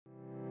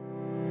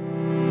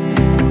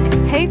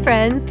Hey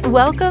friends,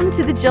 welcome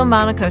to the Jill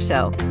Monaco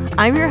Show.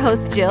 I'm your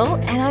host, Jill,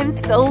 and I'm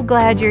so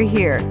glad you're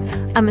here.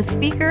 I'm a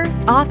speaker,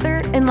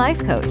 author, and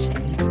life coach.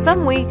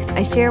 Some weeks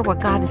I share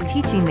what God is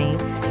teaching me,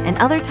 and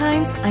other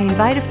times I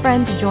invite a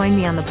friend to join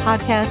me on the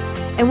podcast,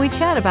 and we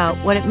chat about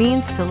what it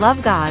means to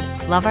love God,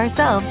 love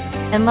ourselves,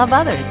 and love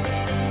others.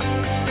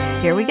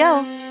 Here we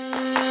go.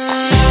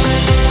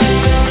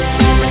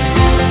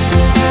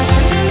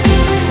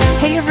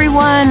 Hey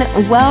everyone,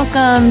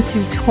 welcome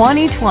to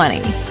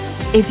 2020.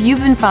 If you've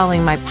been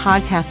following my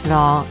podcast at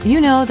all,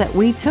 you know that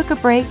we took a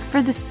break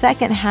for the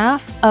second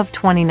half of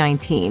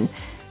 2019,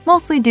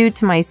 mostly due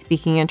to my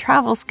speaking and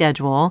travel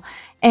schedule.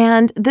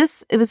 And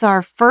it was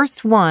our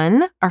first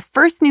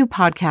new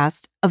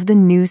podcast of the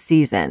new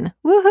season.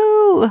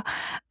 Woohoo!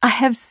 I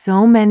have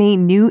so many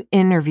new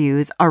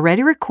interviews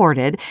already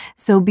recorded,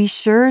 so be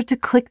sure to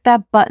click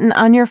that button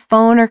on your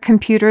phone or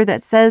computer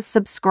that says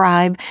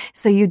subscribe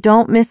so you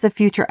don't miss a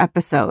future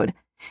episode.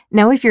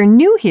 Now, if you're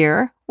new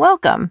here,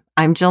 welcome.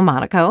 I'm Jill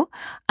Monaco.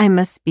 I'm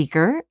a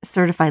speaker,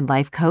 certified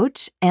life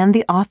coach, and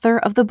the author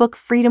of the book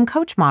Freedom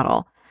Coach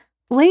Model.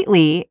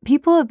 Lately,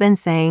 people have been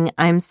saying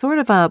I'm sort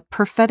of a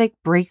prophetic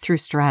breakthrough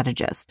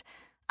strategist.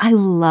 I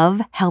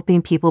love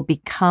helping people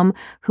become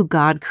who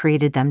God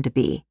created them to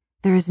be.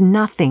 There is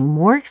nothing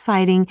more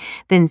exciting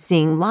than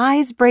seeing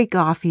lies break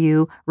off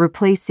you,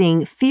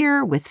 replacing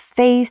fear with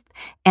faith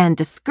and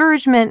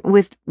discouragement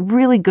with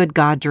really good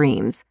God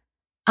dreams.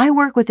 I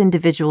work with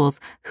individuals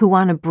who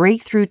want to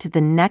break through to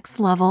the next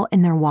level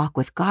in their walk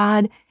with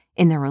God,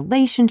 in their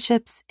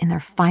relationships, in their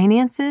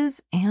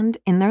finances, and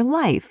in their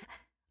life.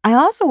 I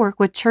also work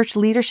with church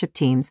leadership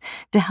teams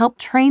to help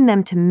train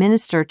them to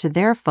minister to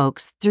their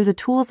folks through the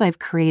tools I've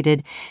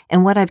created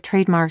and what I've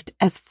trademarked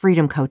as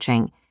freedom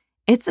coaching.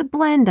 It's a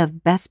blend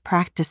of best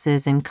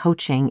practices in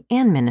coaching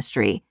and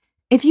ministry.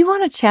 If you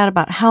want to chat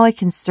about how I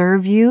can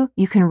serve you,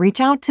 you can reach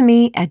out to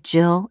me at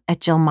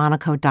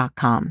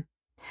jill@jillmonaco.com.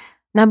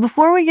 Now,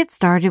 before we get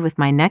started with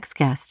my next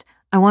guest,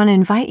 I want to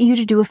invite you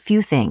to do a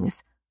few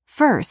things.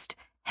 First,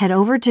 head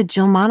over to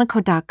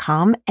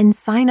jillmonaco.com and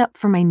sign up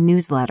for my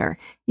newsletter.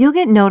 You'll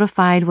get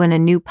notified when a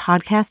new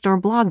podcast or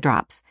blog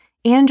drops,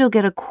 and you'll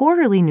get a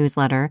quarterly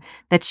newsletter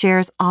that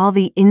shares all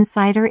the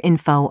insider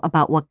info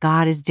about what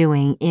God is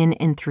doing in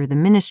and through the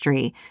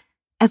ministry.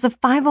 As a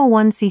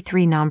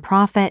 501c3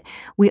 nonprofit,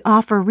 we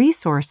offer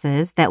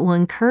resources that will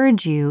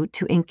encourage you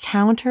to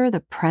encounter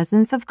the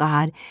presence of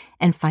God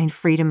and find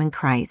freedom in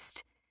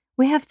Christ.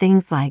 We have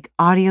things like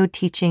audio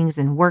teachings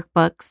and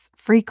workbooks,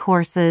 free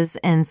courses,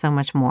 and so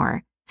much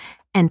more.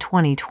 And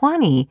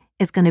 2020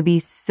 is going to be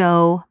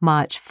so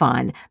much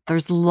fun.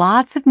 There's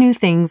lots of new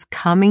things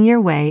coming your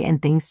way and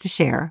things to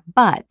share,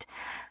 but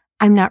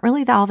I'm not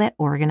really all that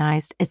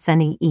organized at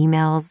sending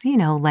emails,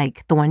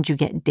 like the ones you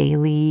get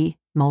daily,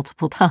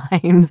 multiple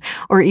times,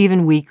 or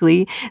even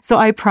weekly. So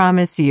I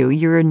promise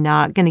you're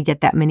not going to get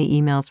that many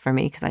emails from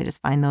me because I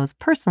just find those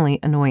personally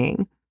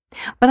annoying.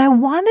 But I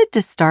wanted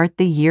to start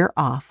the year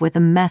off with a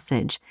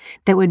message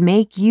that would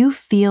make you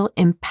feel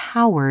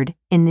empowered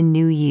in the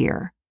new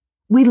year.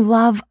 We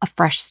love a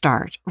fresh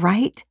start,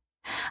 right?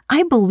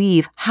 I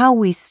believe how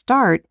we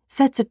start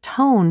sets a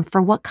tone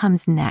for what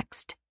comes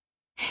next.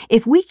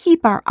 If we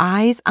keep our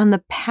eyes on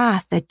the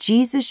path that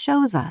Jesus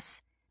shows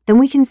us, then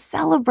we can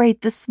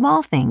celebrate the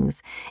small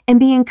things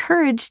and be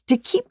encouraged to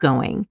keep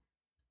going.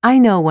 I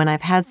know when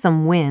I've had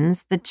some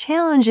wins, the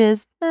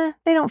challenges, they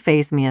don't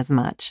faze me as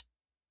much.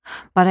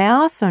 But I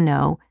also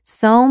know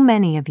so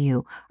many of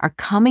you are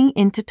coming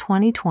into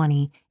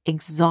 2020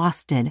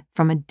 exhausted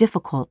from a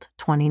difficult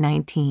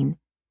 2019.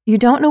 You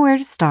don't know where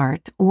to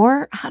start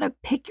or how to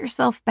pick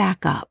yourself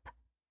back up.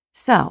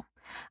 So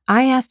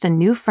I asked a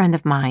new friend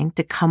of mine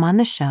to come on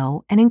the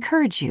show and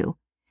encourage you.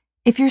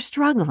 If you're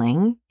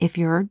struggling, if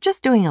you're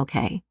just doing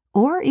okay,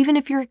 or even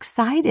if you're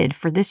excited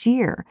for this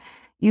year,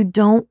 you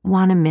don't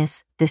want to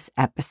miss this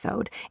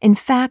episode. In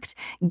fact,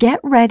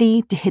 get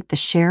ready to hit the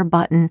share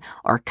button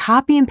or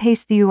copy and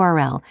paste the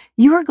URL.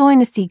 You are going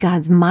to see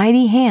God's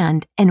mighty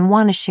hand and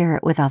want to share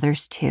it with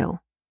others too.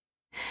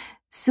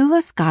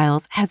 Sula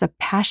Skiles has a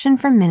passion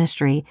for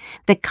ministry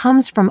that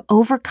comes from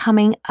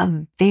overcoming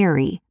a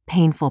very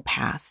painful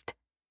past.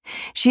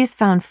 She has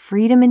found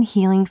freedom and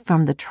healing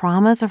from the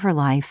traumas of her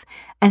life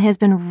and has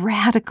been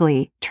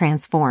radically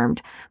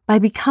transformed by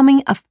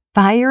becoming a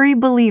fiery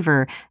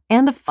believer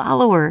and a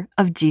follower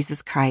of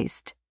Jesus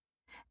Christ.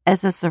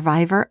 As a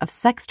survivor of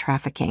sex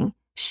trafficking,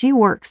 she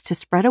works to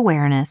spread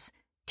awareness,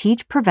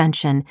 teach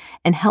prevention,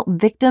 and help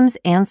victims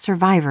and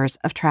survivors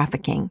of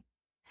trafficking.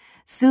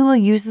 Sula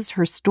uses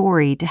her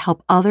story to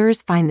help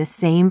others find the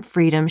same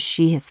freedom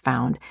she has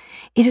found.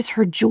 It is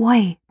her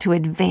joy to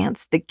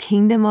advance the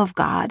kingdom of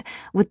God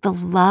with the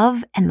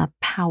love and the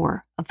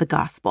power of the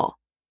gospel.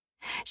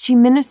 She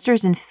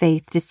ministers in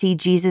faith to see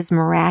Jesus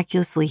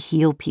miraculously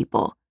heal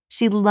people.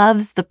 She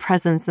loves the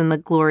presence and the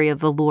glory of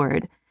the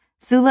Lord.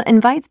 Sula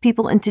invites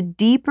people into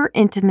deeper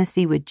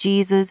intimacy with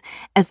Jesus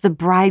as the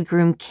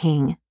bridegroom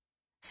king.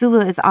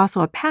 Sula is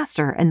also a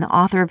pastor and the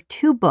author of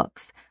 2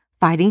 books,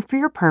 Fighting for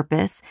Your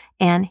Purpose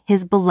and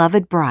His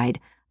Beloved Bride,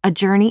 a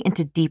journey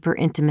into deeper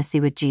intimacy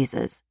with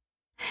Jesus.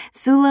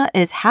 Sula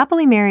is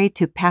happily married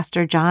to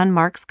Pastor John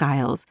Mark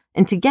Skiles,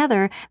 and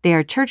together they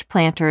are church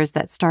planters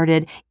that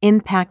started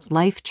Impact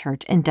Life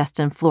Church in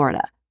Destin,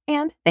 Florida,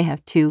 and they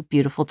have 2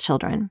 beautiful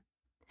children.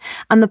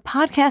 On the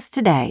podcast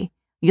today,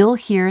 you'll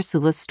hear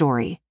Sula's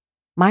story.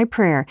 My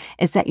prayer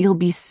is that you'll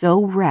be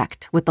so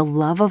wrecked with the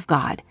love of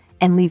God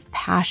and leave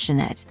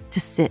passionate to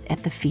sit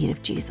at the feet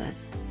of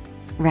Jesus.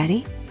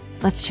 Ready?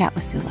 Let's chat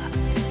with Sula.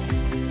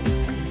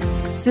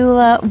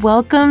 Sula,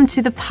 welcome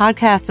to the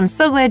podcast. I'm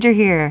so glad you're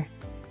here.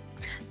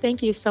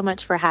 Thank you so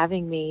much for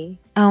having me.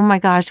 Oh my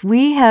gosh,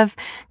 we have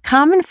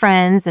common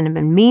friends and have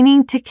been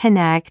meaning to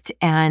connect.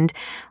 And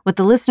what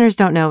the listeners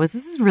don't know is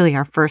this is really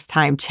our first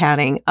time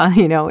chatting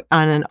on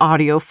an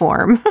audio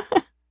form.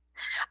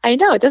 I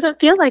know it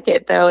doesn't feel like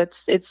it though.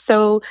 It's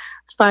so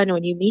fun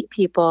when you meet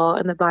people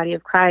in the body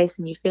of Christ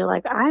and you feel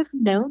like I've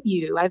known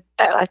you. I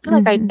feel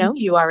like I know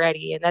you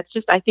already, and that's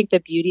just I think the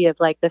beauty of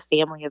like the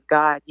family of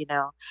God. You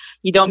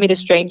don't meet a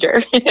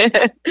stranger.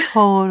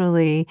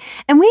 Totally,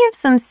 and we have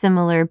some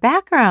similar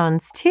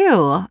backgrounds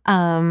too.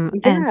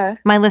 And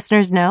my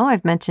listeners know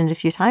I've mentioned a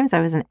few times I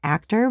was an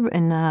actor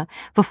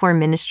before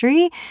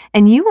ministry,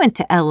 and you went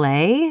to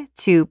LA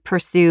to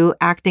pursue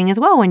acting as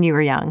well when you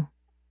were young.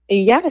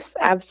 Yes,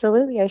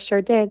 absolutely. I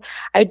sure did.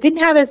 I didn't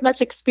have as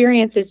much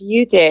experience as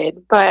you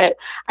did, but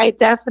I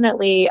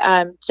definitely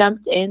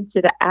jumped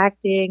into the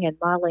acting and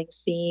modeling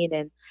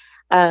scene.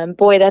 And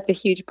boy, that's a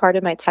huge part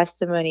of my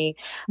testimony,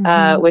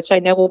 which I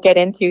know we'll get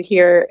into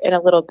here in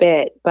a little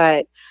bit.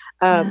 But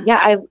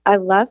I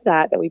love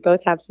that we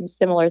both have some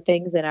similar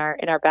things in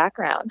our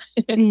background.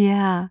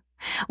 Yeah.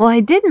 Well, I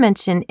did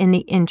mention in the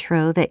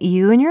intro that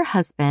you and your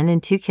husband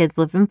and 2 kids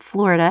live in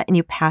Florida and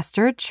you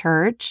pastor a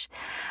church.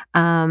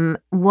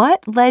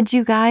 What led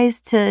you guys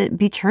to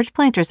be church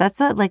planters? That's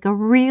a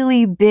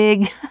really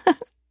big,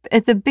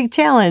 it's a big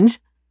challenge.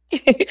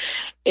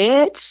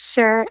 It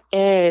sure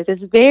is.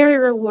 It's very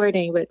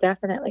rewarding, but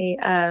definitely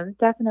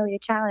a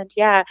challenge.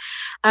 Yeah.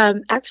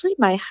 Actually,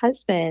 my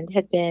husband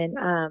had been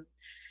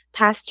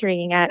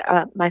pastoring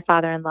at my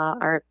father-in-law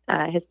or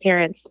his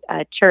parents'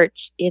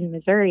 church in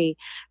Missouri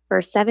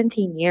for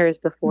 17 years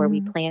before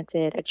we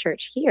planted a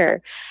church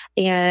here.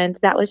 And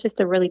that was just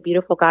a really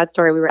beautiful God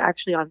story. We were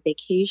actually on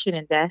vacation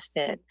in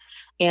Destin,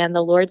 and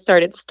the Lord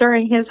started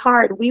stirring his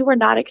heart. We were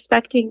not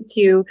expecting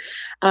to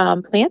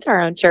plant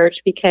our own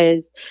church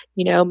because,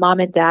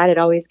 mom and dad had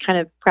always kind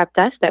of prepped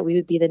us that we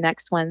would be the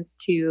next ones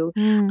to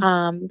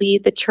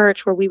lead the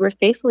church where we were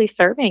faithfully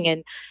serving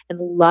and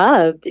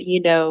loved,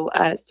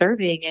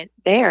 serving it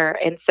there.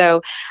 And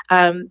so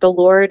the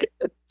Lord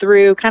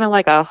threw kind of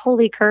like a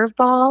holy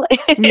curveball.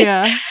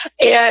 Yeah.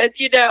 And,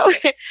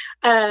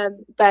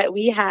 but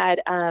we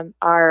had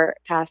our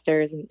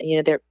pastors and,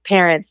 their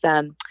parents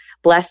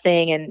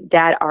blessing, and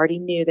dad already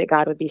knew that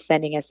God would be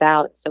sending us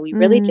out. So we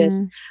really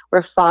just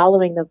were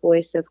following the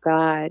voice of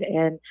God.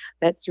 And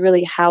that's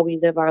really how we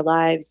live our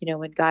lives.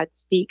 When God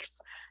speaks,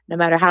 no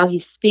matter how he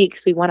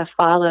speaks, we want to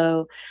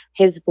follow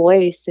his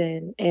voice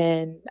and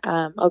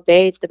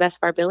obey to the best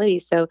of our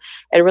abilities. So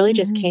it really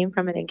just came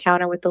from an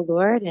encounter with the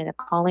Lord and a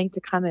calling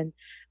to come and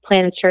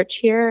plant a church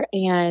here.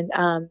 And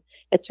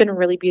it's been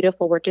really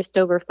beautiful. We're just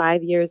over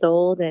 5 years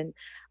old and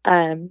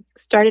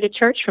started a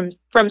church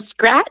from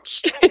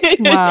scratch.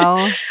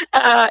 Wow.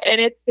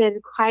 And it's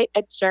been quite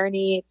a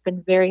journey. It's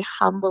been very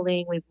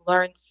humbling. We've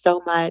learned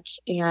so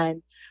much.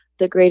 And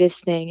the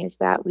greatest thing is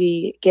that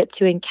we get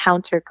to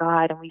encounter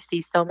God, and we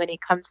see so many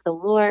come to the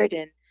Lord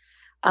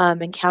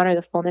and encounter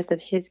the fullness of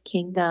his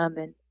kingdom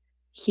and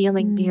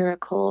healing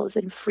miracles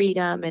and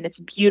freedom. And it's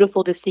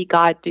beautiful to see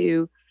God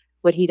do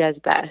what he does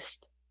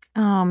best.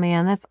 Oh,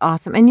 man, that's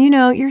awesome. And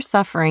you're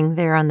suffering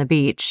there on the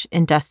beach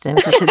in Destin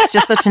because it's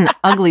just such an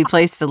ugly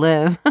place to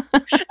live.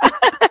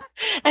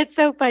 It's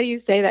so funny you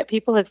say that.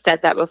 People have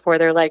said that before.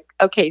 They're like,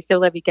 okay, so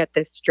let me get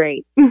this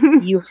straight.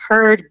 You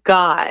heard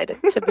God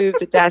to move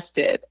to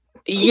Destin.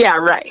 Yeah,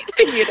 right.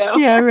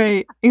 Yeah,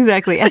 right.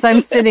 Exactly. As I'm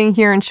sitting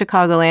here in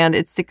Chicagoland,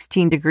 it's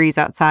 16 degrees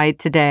outside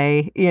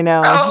today,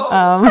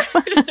 I'm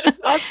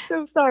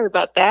so sorry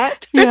about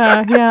that.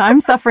 Yeah. I'm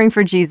suffering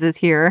for Jesus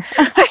here.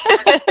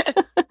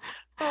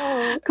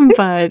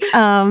 But,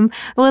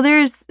 well,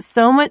 there's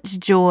so much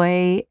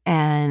joy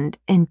and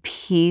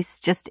peace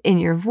just in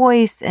your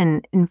voice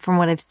and from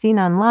what I've seen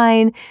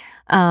online.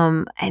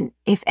 And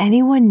if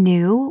anyone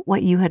knew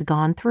what you had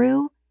gone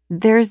through,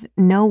 there's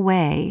no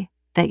way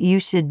that you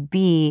should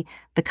be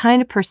the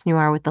kind of person you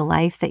are with the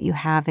life that you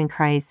have in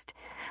Christ,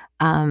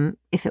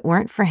 if it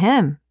weren't for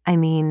him. I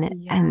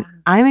mean, and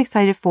I'm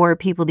excited for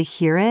people to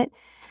hear it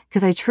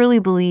because I truly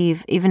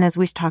believe, even as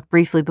we talked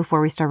briefly before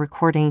we start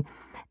recording,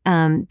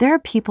 there are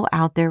people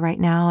out there right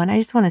now, and I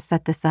just want to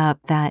set this up,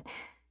 that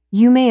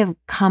you may have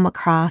come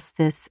across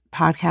this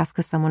podcast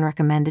because someone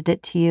recommended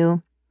it to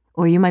you,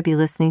 or you might be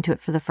listening to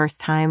it for the first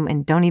time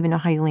and don't even know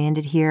how you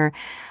landed here.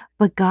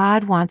 But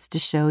God wants to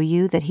show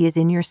you that He is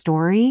in your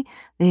story,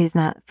 that He's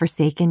not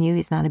forsaken you,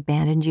 He's not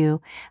abandoned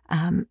you,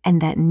 and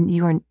that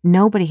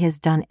nobody has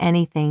done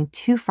anything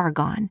too far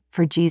gone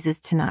for Jesus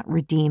to not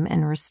redeem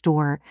and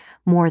restore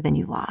more than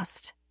you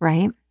lost,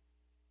 right?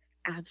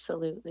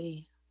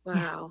 Absolutely. Yeah.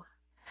 Wow.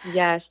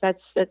 Yes,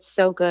 that's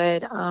so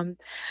good.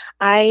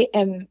 I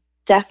am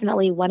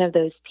definitely one of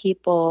those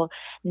people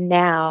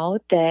now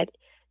that,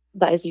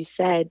 but as you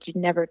said, you'd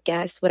never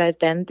guess what I've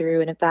been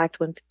through. And in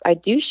fact, when I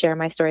do share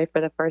my story for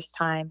the first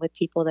time with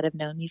people that have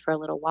known me for a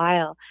little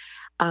while,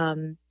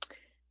 um,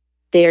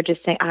 they're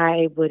just saying,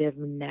 I would have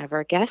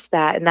never guessed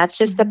that. And that's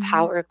just the Hmm.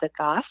 power of the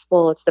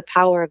gospel. It's the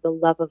power of the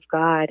love of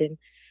God and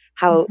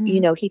how,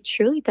 Hmm. He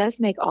truly does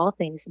make all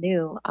things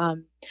new.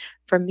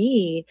 For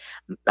me,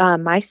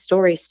 my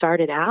story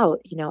started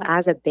out,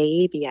 as a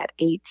baby at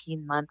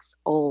 18 months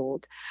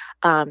old.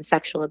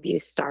 Sexual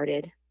abuse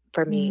started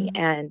for me. Mm.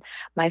 And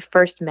my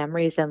first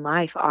memories in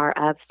life are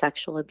of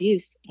sexual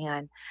abuse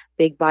and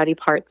big body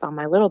parts on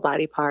my little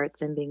body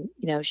parts and being,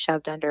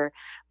 shoved under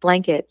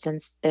blankets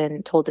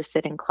and told to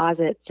sit in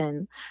closets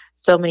and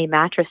so many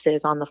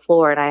mattresses on the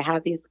floor. And I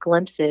have these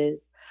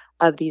glimpses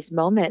of these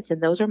moments.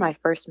 And those are my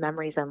first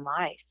memories in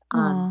life.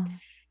 Oh,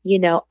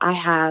 I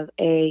have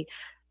a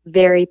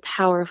very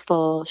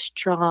powerful,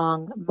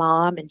 strong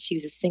mom, and she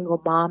was a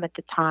single mom at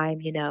the time,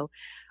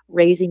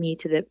 raising me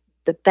to the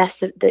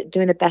best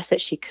doing the best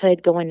that she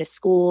could, going to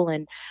school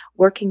and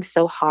working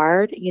so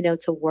hard,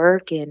 to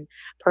work and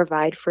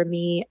provide for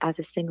me as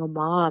a single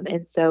mom.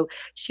 And so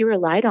she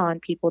relied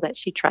on people that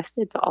she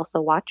trusted to also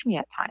watch me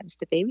at times,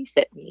 to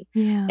babysit me.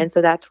 yeah. And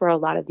so that's where a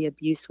lot of the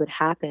abuse would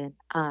happen.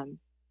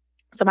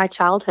 So my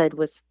childhood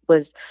was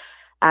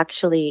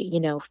actually,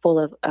 full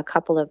of a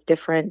couple of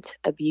different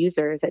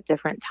abusers at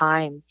different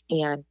times.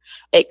 And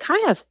it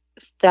kind of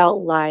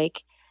felt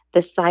like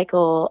the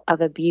cycle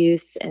of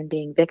abuse and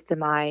being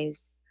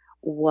victimized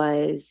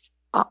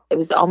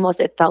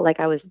it felt like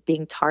I was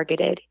being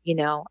targeted,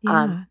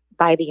 Yeah.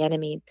 by the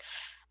enemy.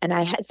 And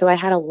I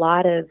had a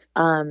lot of,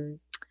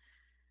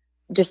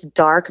 just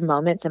dark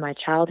moments in my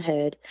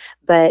childhood,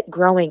 but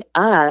growing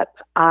up,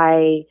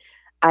 I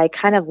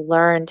kind of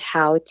learned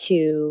how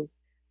to,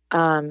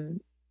 um,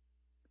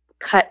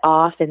 cut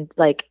off and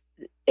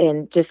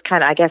just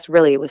kind of, I guess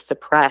really it was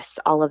suppress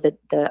all of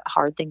the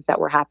hard things that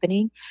were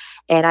happening.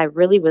 And I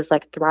really was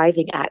like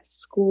thriving at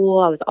school.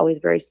 I was always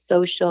very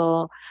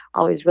social,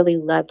 always really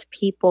loved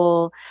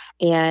people.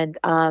 And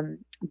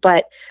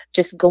but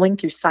just going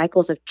through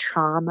cycles of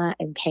trauma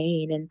and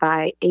pain. And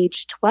by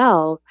age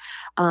 12,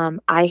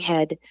 I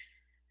had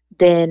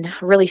been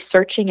really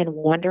searching and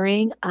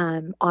wondering,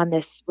 on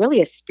this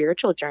really a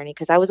spiritual journey,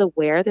 because I was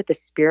aware that the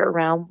spirit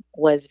realm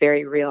was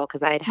very real,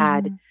 because I had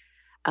had, Hmm.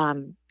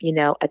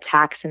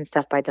 attacks and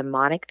stuff by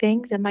demonic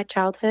things in my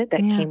childhood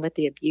that Yeah. came with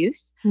the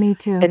abuse. Me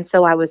too. And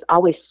so I was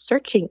always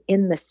searching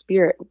in the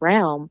spirit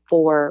realm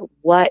for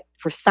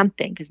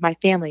something, because my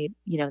family,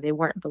 they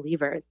weren't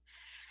believers.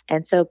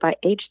 And so by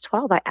age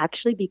 12, I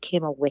actually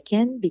became a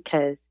Wiccan,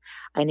 because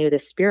I knew the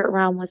spirit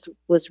realm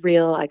was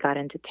real. I got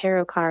into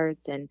tarot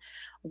cards and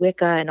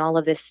Wicca and all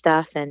of this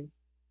stuff. And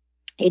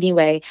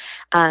anyway,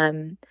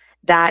 um,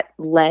 that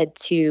led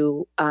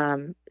to,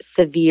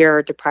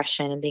 severe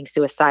depression and being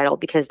suicidal,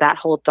 because that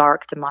whole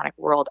dark demonic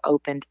world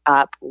opened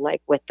up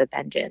like with the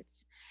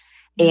vengeance.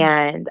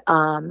 Yeah. And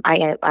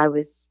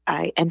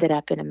I ended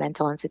up in a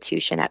mental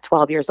institution at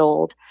 12 years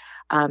old,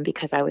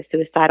 because I was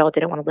suicidal,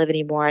 didn't want to live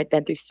anymore. I'd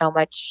been through so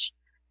much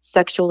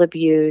sexual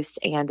abuse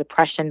and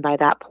depression by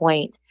that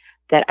point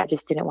that I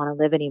just didn't want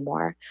to live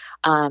anymore.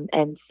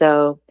 And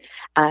so,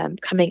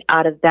 coming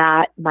out of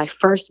that, my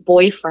first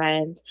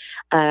boyfriend,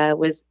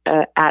 was,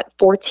 at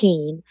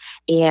 14.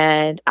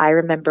 And I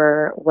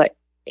remember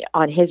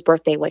on his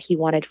birthday, what he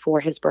wanted for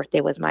his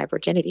birthday was my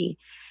virginity.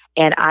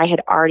 And I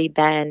had already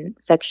been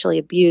sexually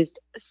abused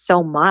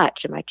so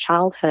much in my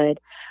childhood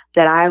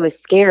that I was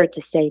scared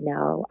to say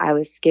no. I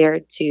was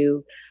scared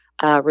to,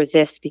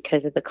 resist,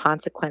 because of the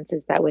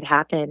consequences that would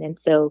happen. And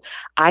so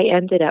I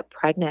ended up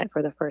pregnant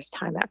for the first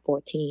time at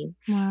 14.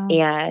 Wow.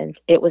 And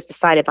it was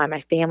decided by my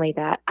family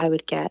that I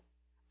would get,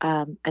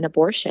 an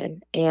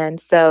abortion. And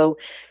so,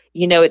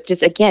 it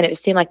just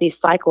seemed like these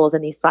cycles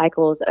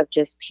of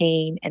just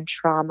pain and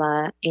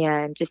trauma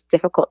and just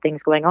difficult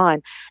things going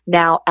on.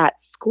 Now at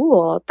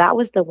school, that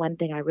was the one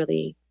thing I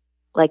really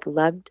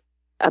loved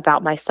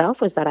about myself,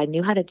 was that I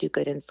knew how to do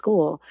good in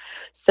school.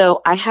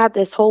 So I had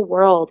this whole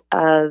world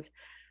of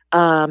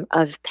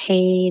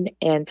pain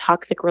and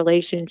toxic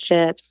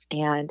relationships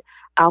and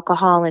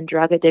alcohol and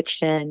drug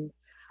addiction,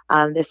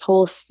 this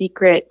whole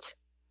secret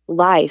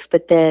life.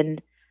 But then,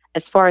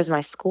 as far as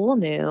my school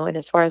knew, and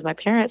as far as my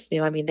parents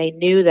knew, I mean, they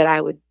knew that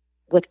I would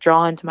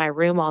withdraw into my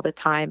room all the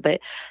time, but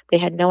they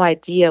had no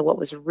idea what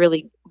was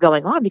really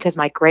going on, because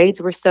my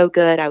grades were so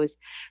good. I was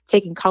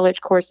taking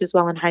college courses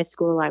while in high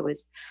school. I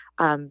was,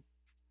 um,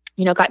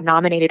 got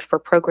nominated for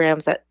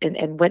programs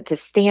and went to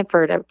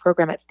Stanford, a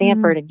program at Mm.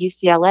 Stanford and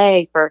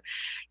UCLA for,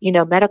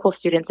 medical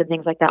students and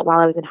things like that while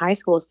I was in high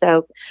school.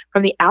 So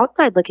from the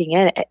outside looking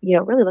in, it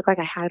really looked like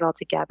I had it all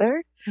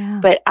together. Yeah.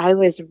 But I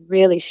was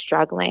really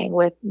struggling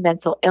with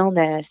mental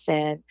illness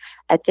and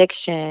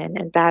addiction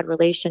and bad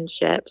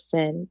relationships.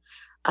 And,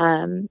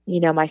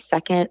 my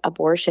second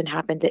abortion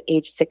happened at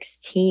age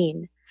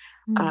 16.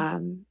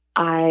 Mm.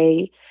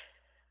 I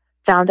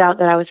found out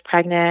that I was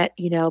pregnant,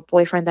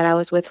 boyfriend that I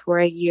was with for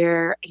a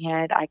year,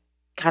 and I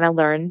kind of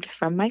learned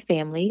from my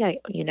family,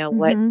 what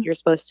Mm-hmm. you're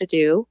supposed to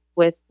do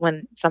with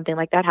when something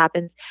like that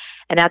happens.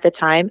 And at the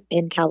time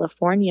in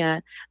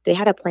California, they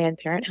had a Planned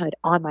Parenthood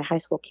on my high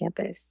school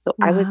campus. So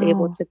I was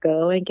able Wow. to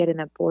go and get an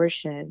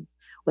abortion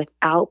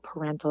without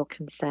parental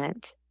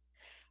consent.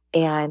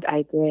 And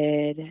I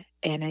did,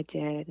 and I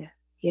did.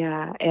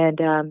 Yeah.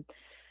 And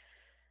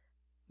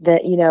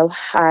that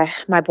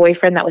my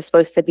boyfriend that was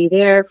supposed to be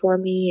there for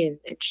me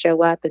and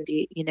show up and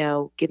be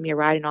give me a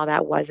ride and all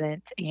that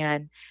wasn't.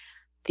 And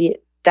the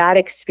that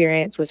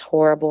experience was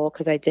horrible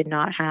because I did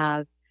not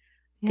have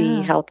the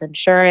Yeah. health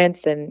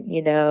insurance and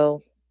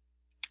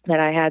that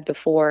I had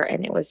before,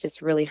 and it was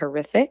just really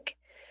horrific,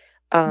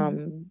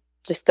 Mm.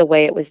 just the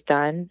way it was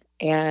done.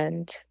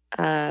 And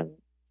um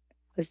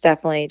it was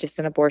definitely just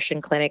an abortion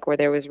clinic where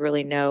there was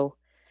really no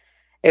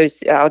it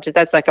was I'll just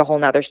that's like a whole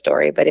nother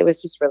story, but it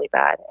was just really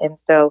bad. And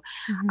so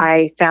Mm-hmm.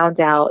 I found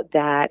out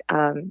that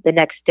the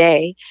next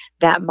day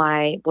that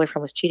my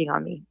boyfriend was cheating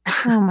on me.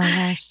 Oh my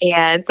gosh.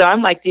 And so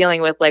I'm like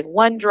dealing with like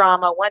one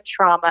drama, one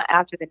trauma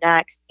after the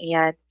next.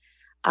 And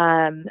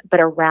but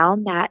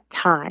around that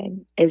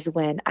time is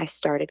when I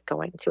started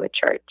going to a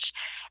church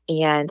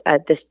and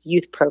this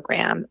youth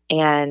program.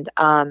 And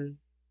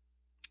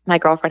my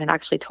girlfriend had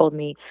actually told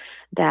me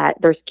that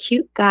there's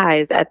cute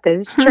guys at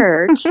this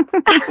church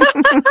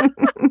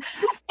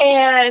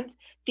and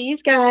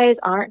these guys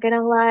aren't going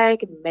to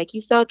like make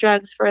you sell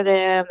drugs for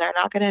them. They're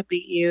not going to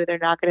beat you. They're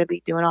not going to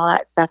be doing all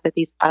that stuff that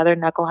these other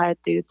knucklehead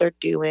dudes are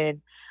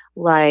doing.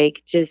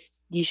 Like,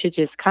 just, you should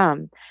just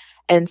come.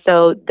 And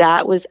so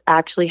that was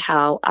actually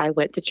how I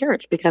went to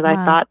church because I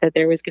Wow. thought that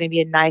there was going to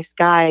be nice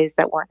guys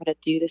that weren't going to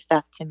do the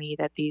stuff to me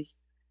that these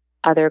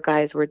other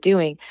guys were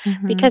doing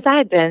Mm-hmm. because I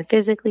had been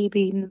physically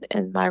beaten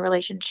in my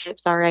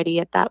relationships already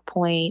at that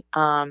point,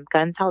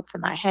 guns held to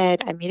my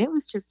head. I mean, it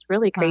was just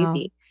really Wow.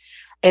 crazy.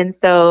 And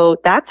so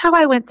that's how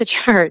I went to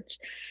church.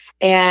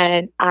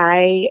 And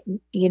I,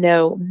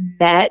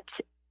 met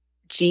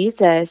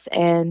Jesus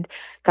and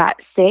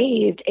got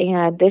saved.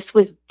 And this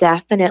was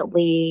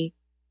definitely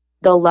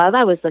the love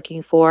I was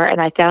looking for.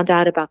 And I found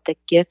out about the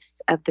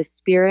gifts of the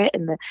spirit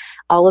and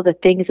all of the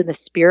things in the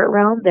spirit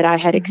realm that I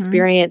had Mm-hmm.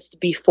 experienced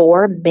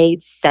before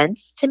made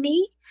sense to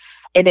me.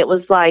 And it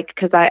was like,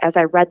 because as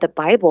I read the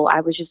Bible,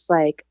 I was just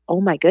like, oh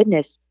my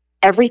goodness,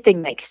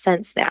 everything makes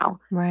sense now.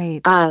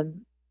 Right.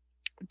 Um,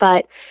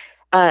 but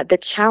the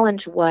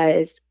challenge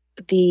was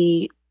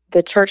the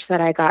church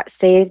that I got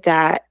saved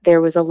at, there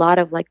was a lot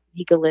of like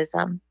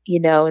legalism,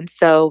 and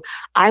so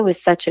I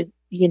was such a,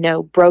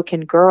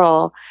 broken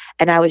girl,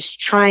 and I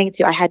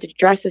had to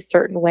dress a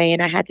certain way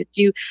and I had to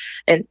do,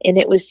 and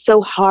it was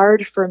so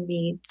hard for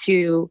me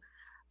to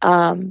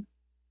um,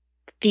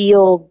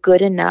 feel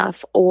good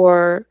enough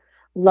or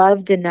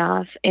loved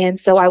enough. And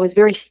so I was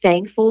very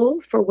thankful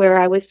for where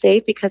I was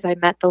saved because I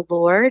met the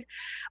Lord,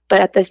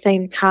 but at the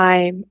same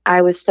time,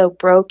 I was so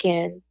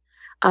broken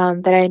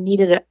that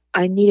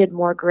I needed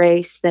more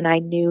grace than I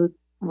knew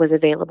was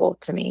available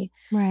to me.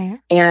 Right.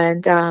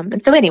 And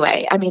so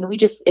anyway, I mean,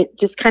 it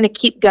just kind of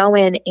keep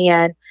going.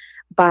 And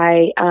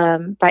by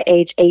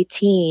age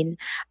 18,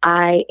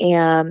 I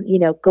am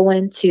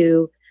going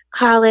to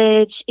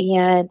college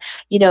and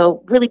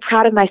really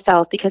proud of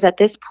myself because at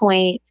this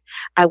point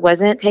I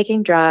wasn't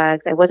taking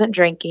drugs, I wasn't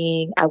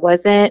drinking, I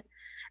wasn't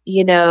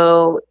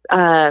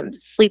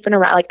sleeping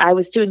around. Like I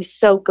was doing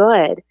so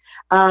good.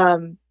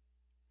 Um,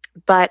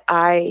 but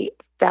I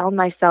found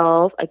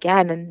myself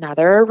again in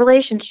another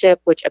relationship,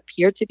 which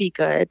appeared to be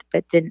good,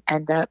 but didn't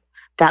end up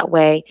that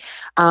way.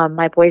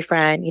 My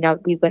boyfriend,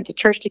 we went to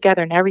church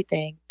together and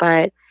everything,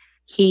 but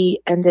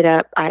he ended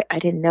up, I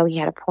didn't know he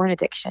had a porn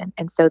addiction.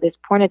 And so this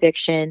porn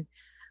addiction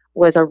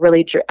was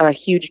a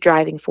huge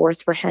driving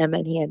force for him,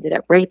 and he ended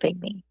up raping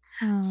me.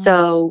 Oh.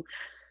 So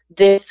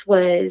this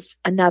was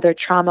another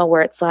trauma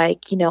where it's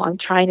like, I'm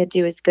trying to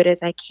do as good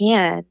as I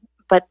can,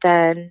 but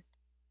then,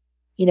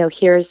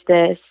 here's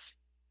this,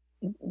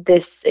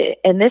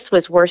 and this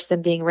was worse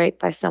than being raped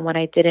by someone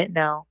I didn't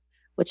know,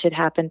 which had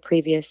happened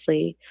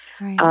previously.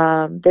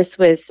 Right. This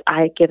was,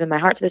 I had given my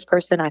heart to this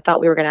person. I thought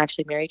we were going to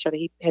actually marry each other.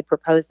 He had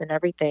proposed and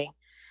everything.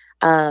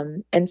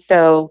 And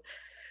so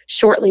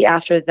shortly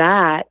after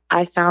that,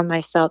 I found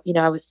myself,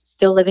 I was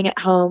still living at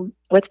home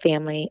with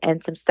family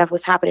and some stuff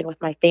was happening with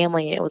my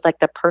family. And it was like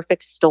the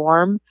perfect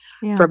storm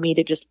for Yeah. me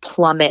to just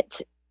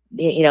plummet,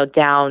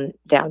 down,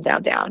 down,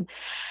 down, down.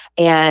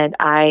 And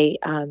I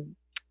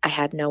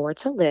had nowhere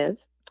to live.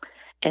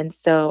 And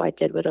so I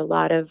did what a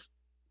lot of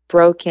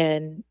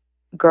broken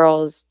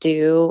girls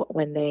do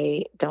when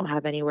they don't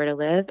have anywhere to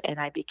live. And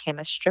I became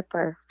a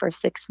stripper for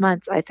 6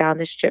 months. I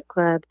found a strip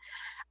club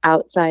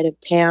outside of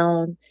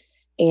town.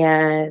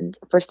 And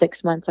for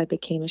 6 months, I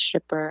became a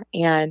stripper.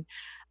 And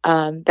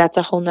that's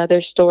a whole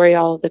nother story,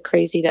 all of the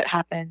crazy that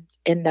happened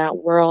in that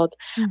world.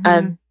 Mm-hmm.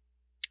 Um,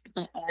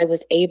 I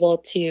was able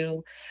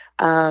to,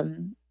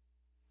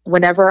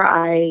 whenever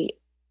I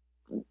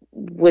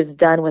was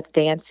done with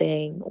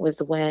dancing,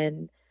 was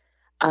when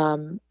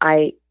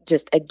I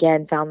just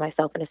again found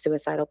myself in a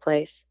suicidal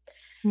place.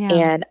 Yeah.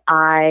 And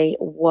I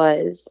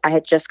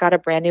had just got a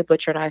brand new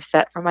butcher knife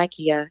set from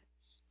IKEA,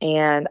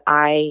 and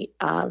I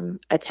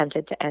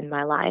attempted to end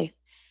my life.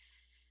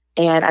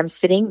 And I'm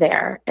sitting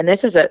there, and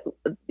this is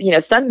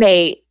some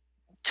may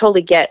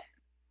totally get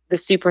the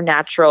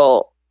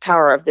supernatural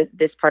power of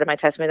this part of my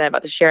testimony that I'm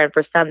about to share. And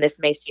for some, this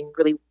may seem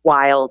really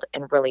wild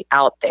and really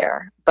out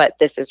there, but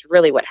this is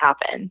really what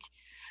happened.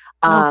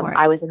 Go for it.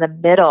 I was in the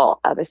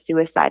middle of a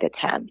suicide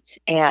attempt,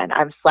 and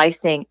I'm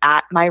slicing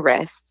at my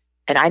wrist.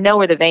 And I know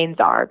where the veins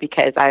are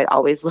because I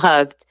always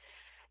loved,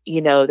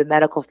 the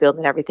medical field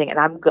and everything.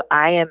 And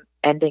I am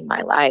ending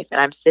my life, and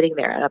I'm sitting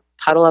there in a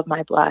puddle of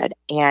my blood.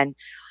 And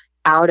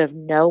out of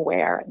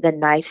nowhere, the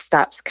knife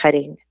stops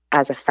cutting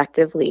as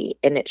effectively.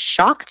 And it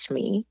shocked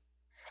me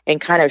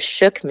and kind of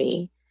shook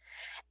me.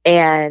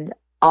 And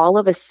all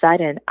of a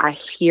sudden, I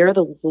hear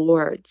the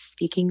Lord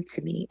speaking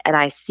to me, and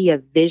I see a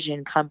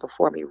vision come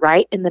before me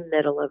right in the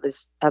middle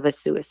of a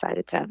suicide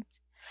attempt.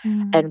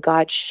 Mm. And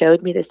God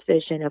showed me this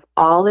vision of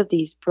all of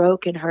these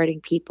broken,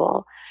 hurting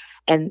people,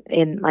 and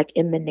in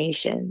the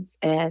nations.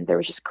 And there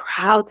was just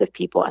crowds of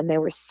people, and they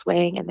were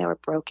swaying, and they were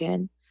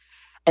broken,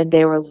 and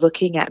they were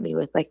looking at me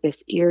with like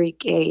this eerie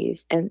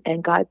gaze.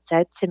 And God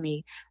said to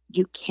me,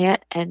 you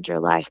can't end your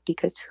life,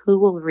 because who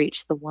will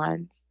reach the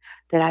ones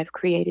that I've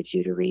created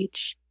you to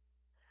reach?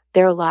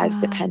 Their lives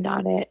Wow. depend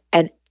on it.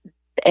 And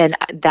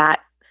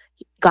that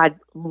God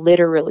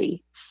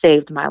literally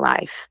saved my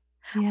life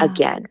Yeah.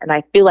 again. And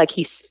I feel like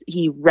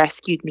he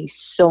rescued me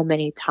so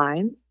many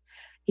times.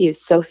 He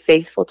is so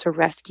faithful to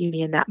rescue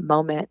me in that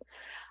moment.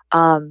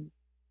 Um,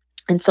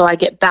 and so I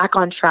get back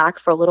on track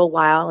for a little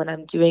while, and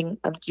I'm doing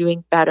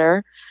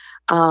better.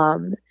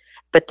 Um,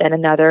 but then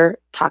another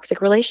toxic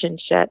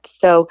relationship.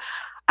 So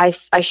I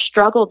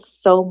struggled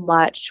so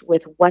much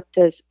with what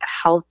does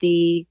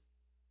healthy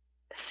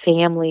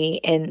family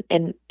and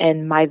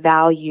my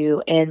value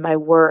and my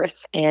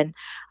worth. And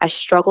I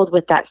struggled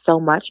with that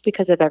so much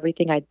because of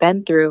everything I'd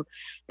been through,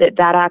 that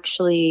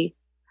actually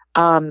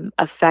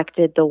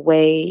affected the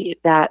way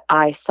that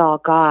I saw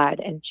God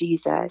and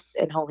Jesus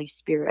and Holy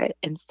Spirit.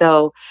 And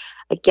so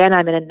again,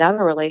 I'm in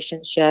another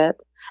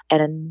relationship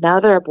and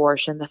another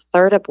abortion, the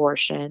third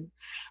abortion.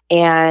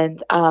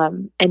 And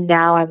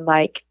now I'm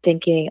like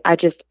thinking, I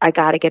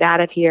got to get out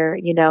of here.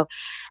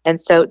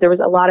 And so there was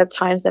a lot of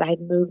times that I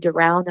had moved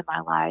around in my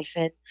life.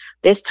 And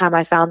this time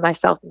I found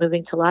myself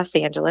moving to Los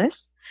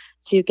Angeles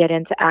to get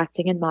into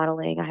acting and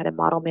modeling. I had a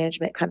model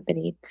management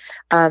company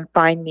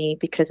find me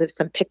because of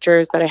some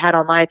pictures that I had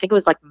online. I think it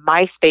was like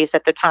MySpace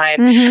at the time.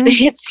 They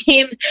Mm-hmm. had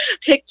seen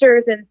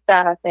pictures and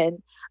stuff. And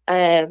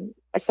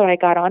so I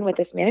got on with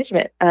this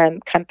management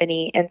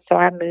company. And so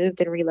I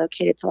moved and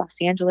relocated to Los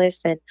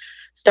Angeles and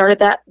started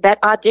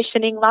that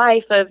auditioning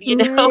life of,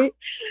 Right.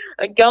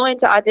 going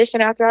to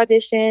audition after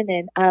audition,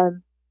 and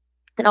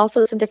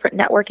also some different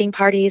networking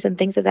parties and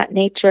things of that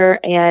nature.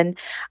 And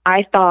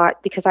I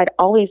thought, because I'd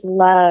always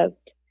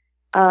loved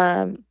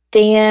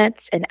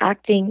dance and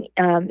acting,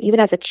 even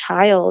as a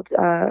child,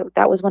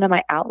 that was one of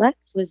my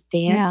outlets, was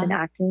dance and Yeah.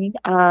 acting,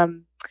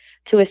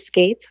 to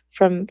escape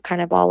from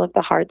kind of all of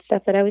the hard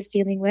stuff that I was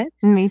dealing with.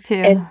 Me too.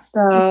 And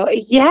so,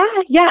 yeah,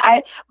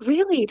 I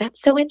really, that's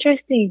so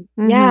interesting.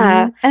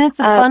 Yeah. Mm-hmm. And it's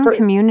a fun For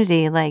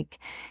community. Like,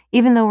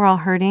 even though we're all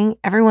hurting,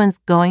 everyone's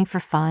going for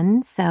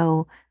fun.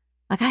 So,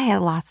 like, I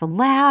had lots of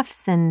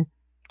laughs and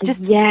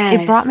just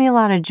it brought me Yes. a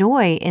lot of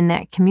joy in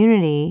that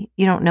community.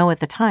 You don't know at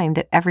the time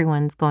that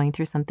everyone's going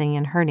through something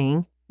and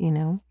hurting.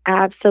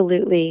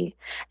 Absolutely.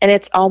 And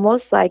it's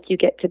almost like you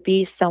get to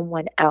be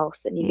someone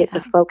else, and you get to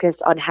Yeah.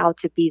 focus on how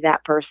to be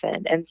that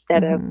person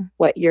instead of Mm-hmm.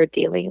 what you're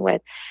dealing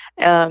with.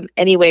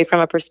 Anyway,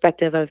 from a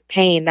perspective of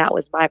pain, that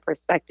was my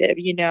perspective.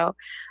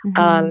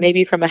 Mm-hmm.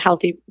 Maybe from a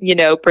healthy,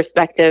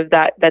 perspective,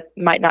 that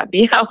might not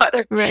be how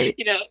other, Right.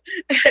 you know,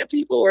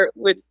 people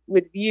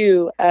would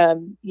view,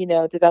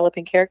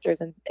 developing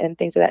characters and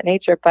things of that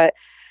nature.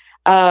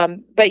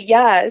 But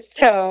yeah,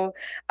 so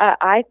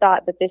I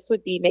thought that this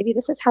would be, maybe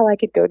this is how I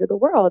could go to the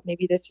world.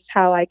 Maybe this is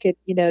how I could,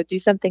 do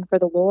something for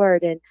the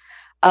Lord. And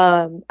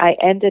I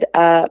ended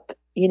up,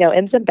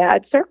 in some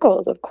bad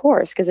circles, of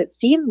course, because it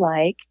seemed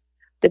like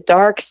the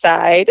dark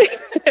side,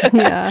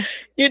 Yeah.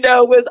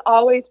 was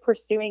always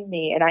pursuing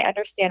me. And I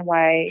understand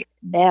why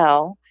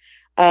now.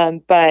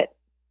 But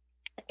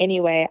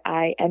anyway,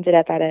 I ended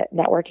up at a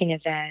networking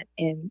event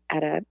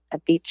at a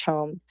beach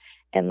home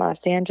in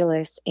Los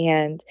Angeles,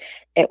 and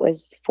it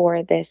was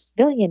for this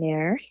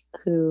billionaire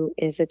who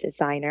is a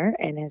designer,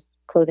 and his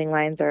clothing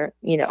lines are,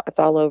 it's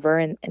all over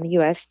in the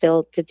US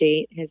still to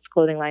date. His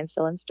clothing line's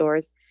still in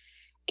stores.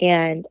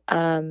 And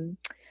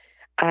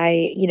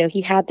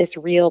he had this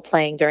reel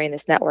playing during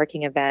this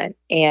networking event,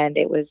 and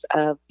it was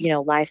of,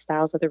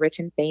 lifestyles of the rich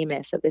and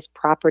famous, of this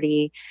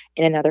property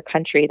in another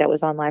country that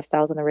was on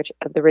lifestyles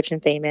of the rich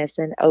and famous.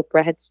 And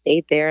Oprah had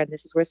stayed there, and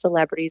this is where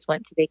celebrities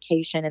went to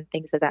vacation and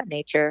things of that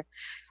nature,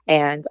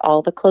 and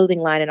all the clothing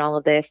line and all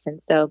of this.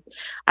 And so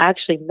I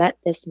actually met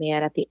this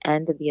man at the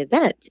end of the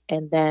event,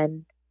 and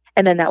then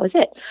that was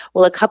it.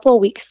 Well, a couple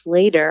of weeks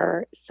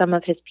later, some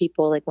of his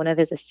people, like one of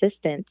his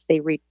assistants, they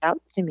reached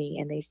out to me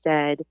and they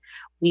said,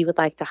 "We would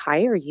like to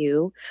hire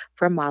you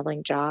for a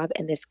modeling job,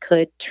 and this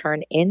could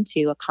turn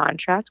into a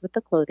contract with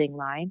the clothing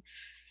line,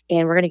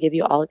 and we're going to give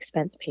you all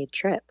expense paid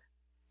trip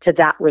to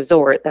that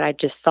resort that I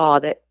just saw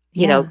that,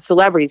 Yeah.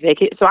 celebrities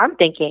vacate." So I'm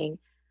thinking,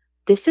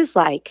 this is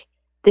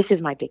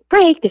my big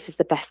break. This is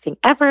the best thing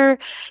ever.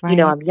 Right.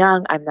 I'm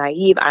young, I'm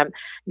naive.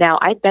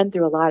 I'd been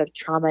through a lot of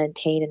trauma and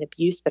pain and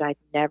abuse, but I'd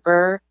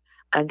never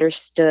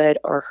understood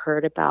or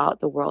heard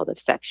about the world of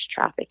sex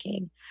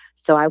trafficking.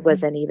 So I Mhm.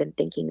 wasn't even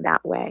thinking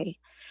that way.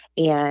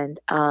 And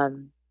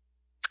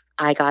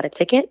I got a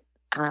ticket,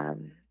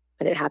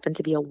 but it happened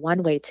to be a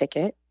one-way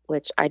ticket,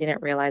 which I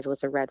didn't realize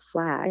was a red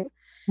flag.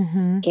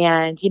 Mhm.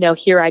 And,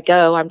 here I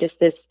go. I'm just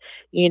this,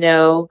 you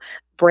know,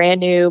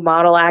 brand new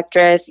model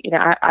actress.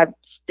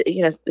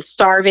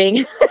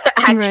 Starving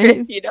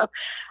actress. Right.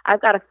 I've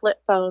got a flip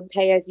phone,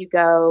 pay as you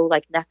go,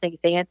 like nothing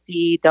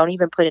fancy. Don't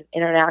even put an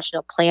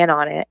international plan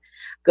on it.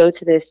 Go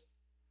to this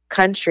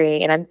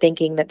country, and I'm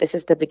thinking that this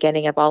is the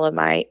beginning of all of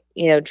my,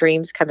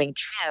 dreams coming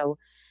true.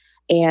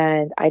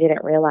 And I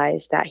didn't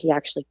realize that he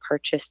actually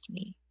purchased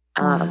me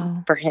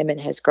Wow. for him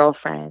and his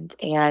girlfriend.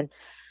 And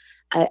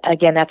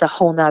again, that's a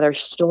whole nother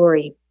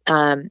story.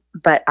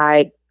 But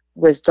I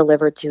was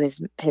delivered to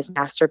his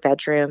master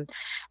bedroom,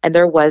 and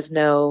there was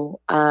no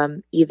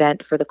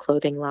event for the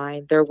clothing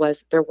line. There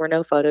were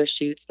no photo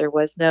shoots. There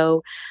was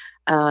no.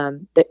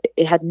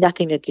 It had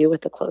nothing to do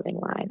with the clothing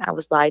line. I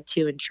was lied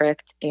to and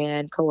tricked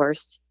and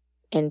coerced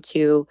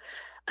into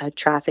a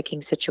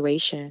trafficking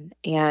situation,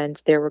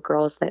 and there were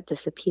girls that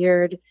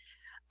disappeared.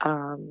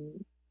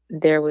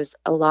 There was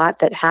a lot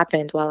that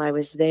happened while I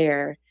was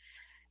there,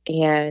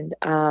 and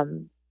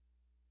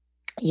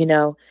you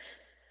know,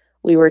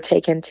 we were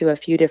taken to a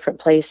few different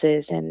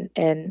places, and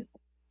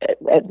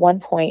at one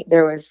point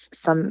there was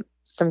some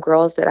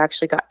girls that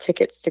actually got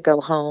tickets to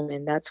go home,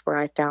 and that's where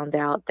I found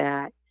out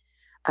that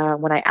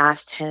when I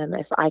asked him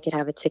if I could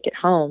have a ticket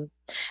home.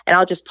 And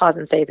I'll just pause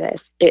and say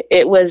this: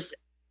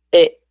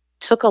 it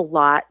took a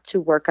lot to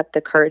work up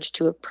the courage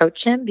to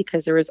approach him,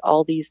 because there was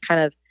all these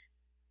kind of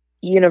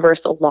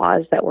universal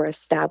laws that were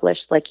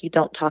established, like you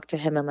don't talk to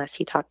him unless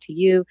he talked to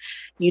you,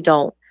 you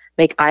don't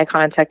make eye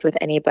contact with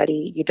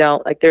anybody, you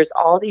don't, like, there's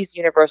all these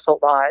universal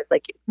laws,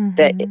 like,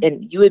 that, Mhm.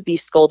 and you would be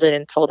scolded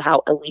and told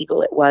how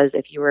illegal it was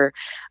if you were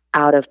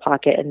out of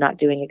pocket and not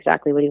doing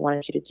exactly what he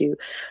wanted you to do.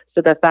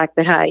 So the fact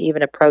that I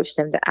even approached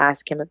him to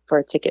ask him for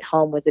a ticket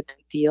home was a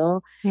big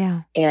deal.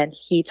 Yeah. And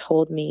he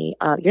told me,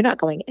 "You're not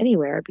going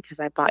anywhere because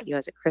I bought you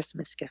as a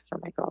Christmas gift for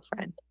my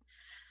girlfriend."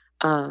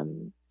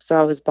 So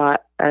I was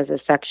bought as a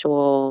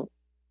sexual,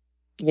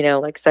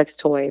 like sex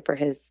toy for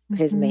his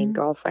main Mhm.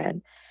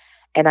 girlfriend,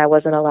 and I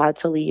wasn't allowed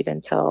to leave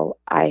until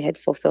I had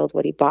fulfilled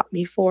what he bought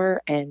me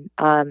for. And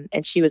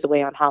she was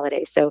away on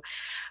holiday, so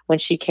when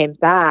she came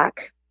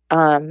back,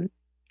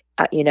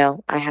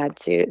 I had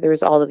to. There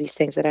was all of these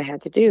things that I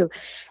had to do,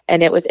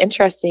 and it was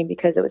interesting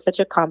because it was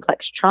such a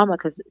complex trauma.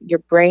 Because your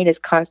brain is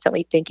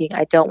constantly thinking,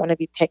 "I don't want to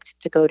be picked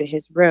to go to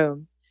his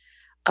room."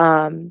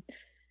 Um,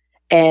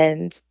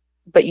 and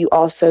but you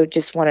also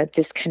just want to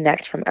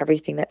disconnect from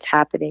everything that's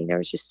happening. There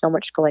was just so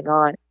much going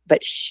on.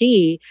 But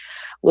she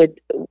would,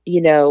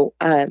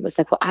 was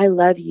like, "Well, I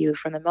love you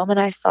from the moment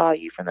I saw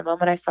you, from the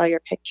moment I saw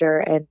your picture."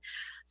 And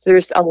so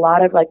there's a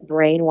lot of like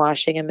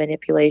brainwashing and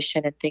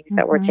manipulation and things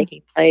that were Mhm.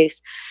 taking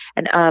place.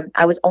 And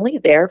I was only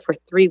there for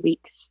 3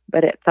 weeks,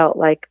 but it felt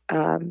like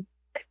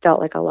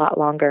a lot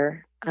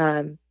longer.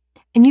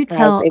 And you I was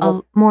tell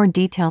able. more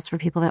details for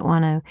people that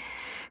want to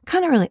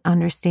kind of really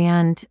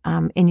understand.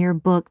 In your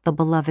book, The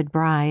Beloved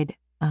Bride,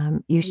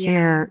 you Yeah.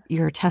 share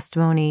your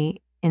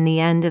testimony in the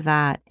end of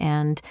that,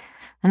 and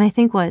I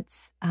think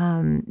what's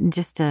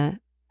just to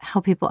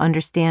help people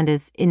understand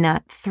is in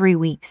that 3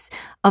 weeks,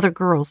 other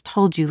girls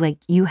told you like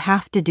you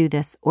have to do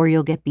this or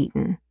you'll get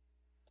beaten.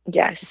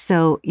 Yes.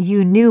 So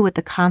you knew what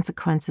the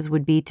consequences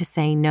would be to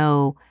say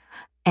no,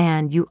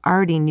 and you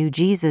already knew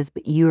Jesus,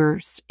 but you're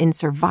in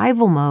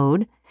survival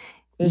mode.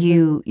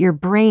 Hmm. Your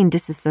brain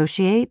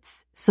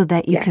disassociates so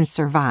that you can Yes.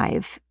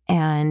 survive.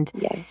 And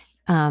Yes.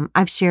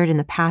 I've shared in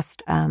the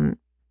past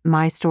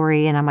my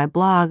story and on my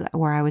blog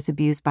where I was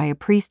abused by a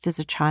priest as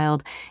a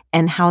child,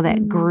 and how that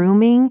Mm.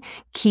 grooming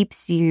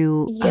keeps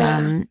you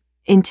Yeah.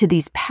 into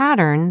these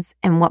patterns.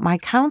 And what my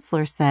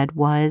counselor said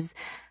was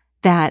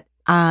that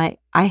I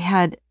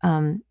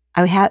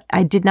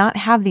did not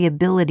have the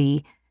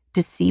ability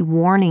to see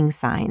warning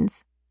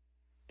signs.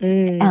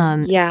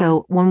 Yeah.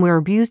 So when we're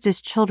abused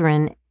as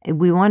children,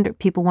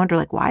 people wonder,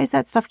 like, why does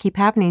that stuff keep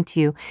happening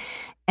to you?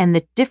 And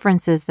the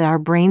difference is that our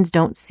brains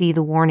don't see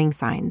the warning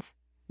signs.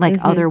 like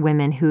Mm-hmm. other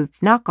women who've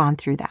not gone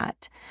through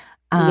that.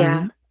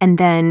 Yeah. And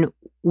then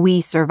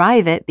we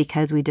survive it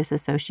because we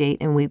disassociate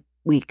and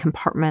we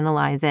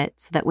compartmentalize it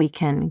so that we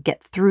can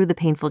get through the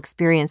painful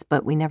experience,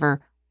 but we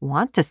never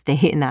want to stay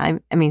in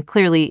that. I mean,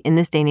 clearly in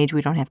this day and age,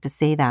 we don't have to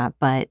say that,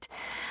 but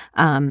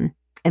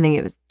I think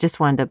it was just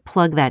wanted to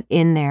plug that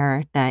in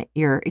there, that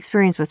your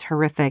experience was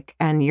horrific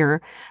and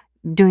you're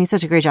doing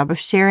such a great job of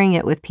sharing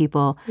it with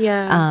people.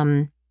 Yeah.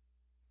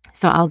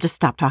 So I'll just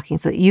stop talking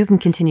so that you can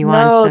continue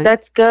on. No, So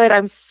that's good.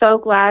 I'm so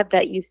glad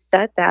that you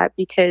said that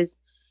because,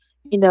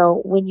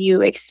 when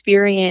you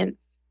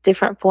experience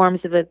different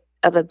forms of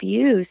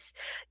abuse,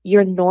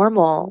 your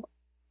normal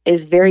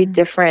is very Mhm,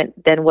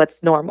 different than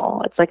what's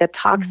normal. It's like a mhm,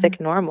 toxic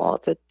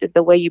normal.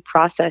 The way you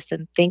process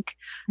and think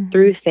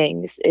through mhm,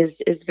 things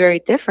is very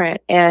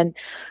different. And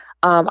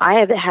I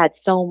have had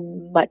so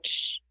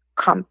much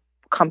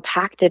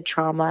compacted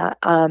trauma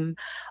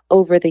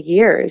over the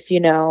years,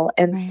 and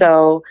right.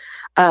 so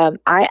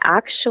I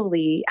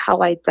actually,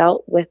 how I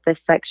dealt with the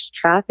sex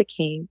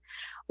trafficking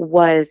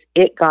was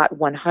it got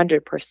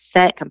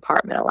 100%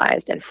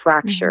 compartmentalized and Mhm,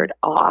 fractured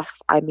off.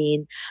 I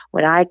mean,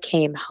 when I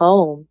came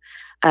home,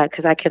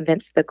 because I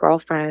convinced the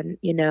girlfriend,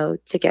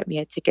 to get me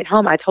a ticket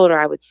home, I told her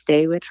I would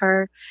stay with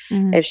her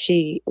mhm. if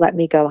she let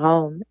me go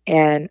home.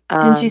 And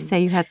Didn't you say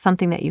you had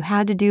something that you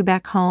had to do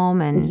back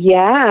home and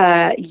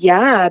yeah,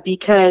 yeah,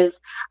 because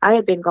I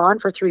had been gone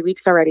for 3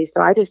 weeks already.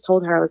 So I just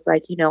told her, I was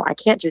like, I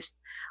can't just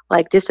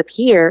like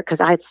disappear because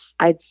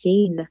I'd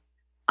seen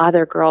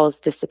other girls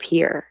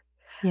disappear.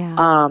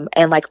 yeah.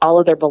 And like all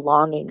of their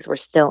belongings were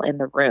still in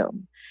the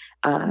room.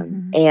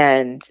 Mhm.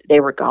 And they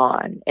were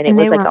gone. And it And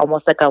they was like were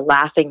almost like a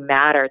laughing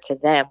matter to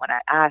them when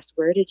I asked,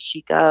 where did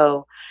she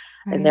go?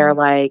 And they're right.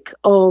 like,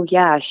 oh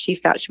yeah, she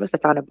must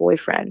have found a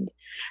boyfriend.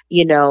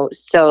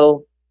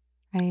 So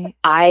Right.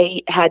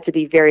 I had to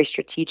be very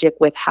strategic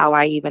with how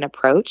I even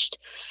approached.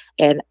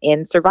 And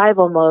in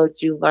survival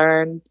modes, you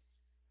learn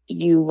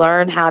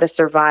how to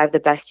survive the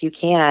best you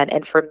can.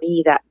 And for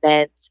me, that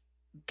meant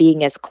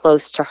being as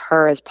close to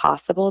her as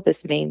possible,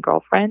 this main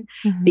girlfriend,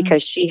 Mhm.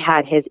 because she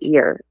had his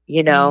ear.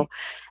 Right.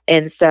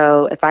 And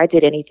so if I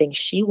did anything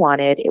she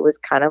wanted, it was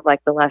kind of like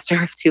the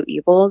lesser of two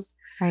evils,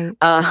 Right.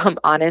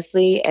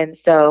 honestly. And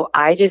so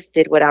I just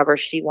did whatever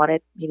she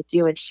wanted me to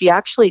do. And she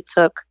actually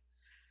took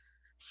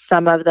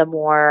some of the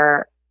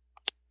more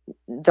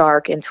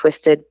dark and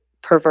twisted,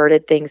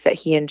 perverted things that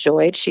he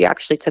enjoyed. She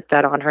actually took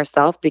that on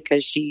herself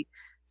because she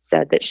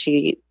said that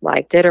she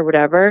liked it or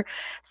whatever,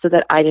 so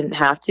that I didn't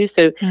have to.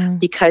 So, Mm.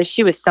 because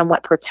she was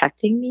somewhat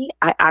protecting me,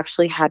 I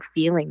actually had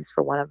feelings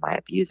for one of my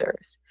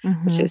abusers,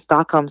 which Mhm. is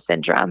Stockholm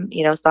syndrome,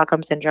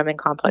 Stockholm syndrome and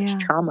complex Yeah.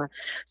 trauma.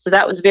 So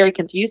that was very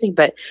confusing.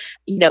 But,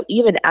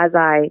 even as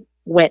I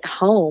went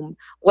home,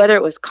 whether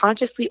it was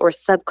consciously or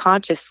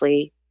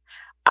subconsciously,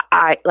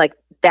 I like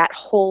that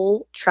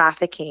whole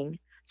trafficking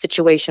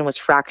situation was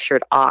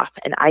fractured off,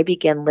 and I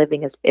began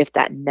living as if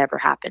that never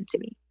happened to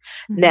me.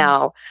 Mhm.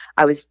 Now,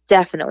 I was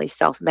definitely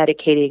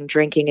self-medicating,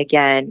 drinking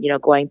again,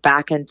 going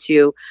back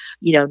into,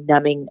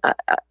 numbing,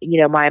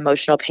 my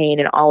emotional pain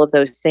and all of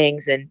those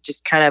things, and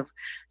just kind of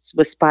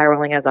was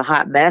spiraling as a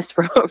hot mess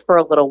for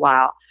a little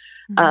while.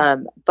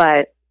 Mhm.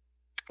 But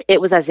it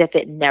was as if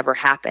it never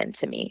happened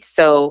to me.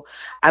 So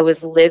I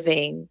was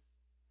living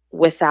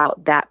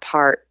without that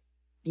part,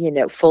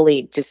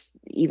 fully just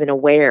even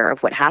aware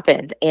of what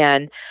happened.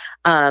 And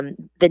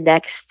the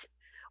next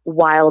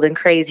wild and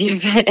crazy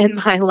event in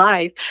my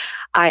life,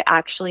 I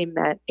actually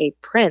met a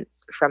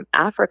prince from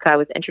Africa. I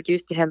was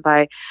introduced to him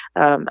by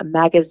a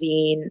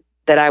magazine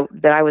that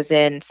I was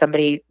in.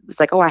 Somebody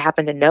was like, "Oh, I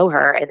happen to know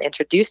her," and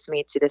introduced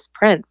me to this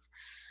prince.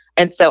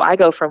 And so I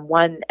go from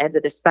one end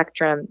of the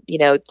spectrum,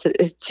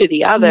 to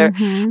the other.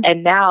 Mhm.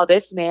 And now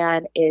this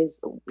man is,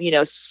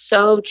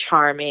 so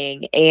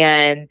charming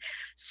and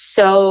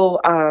so,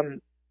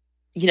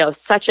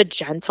 such a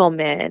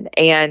gentleman,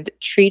 and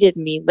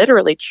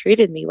literally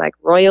treated me like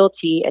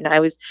royalty. And I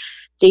was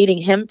dating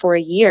him for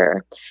a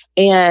year.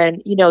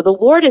 And, the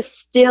Lord is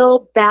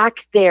still back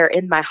there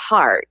in my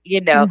heart,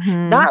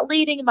 Mhm. not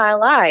leading my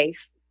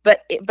life.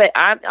 But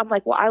I'm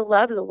like, well, I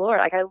love the Lord.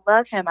 Like, I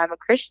love him. I'm a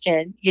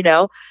Christian,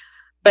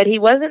 but he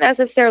wasn't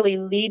necessarily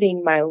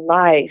leading my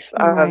life.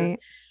 Right.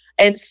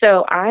 And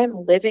so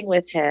I'm living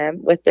with him,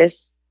 with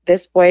this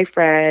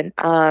boyfriend,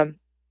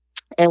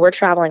 and we're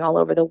traveling all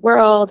over the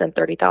world, and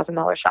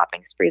 $30,000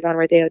 shopping sprees on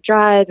Rodeo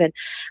Drive, and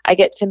I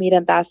get to meet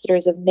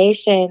ambassadors of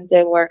nations,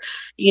 and we're,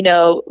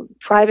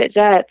 private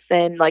jets,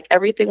 and like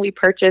everything we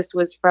purchased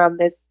was from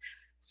this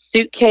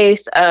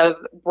suitcase of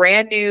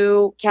brand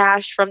new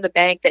cash from the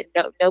bank that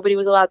nobody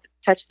was allowed to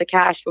touch the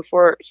cash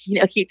before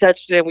he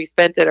touched it and we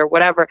spent it or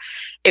whatever.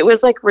 It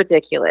was like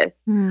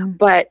ridiculous. Mm.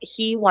 But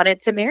he wanted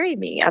to marry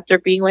me after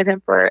being with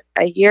him for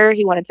a year.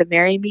 He wanted to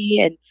marry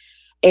me,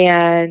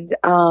 and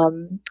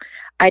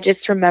I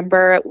just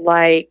remember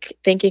like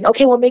thinking,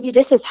 okay, well, maybe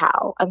this is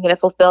how I'm going to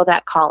fulfill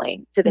that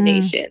calling to the Mm.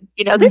 nations.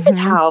 This is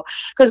Mhm. how,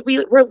 because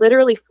we're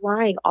literally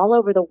flying all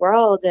over the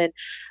world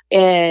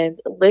and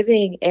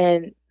living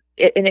in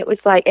it. And it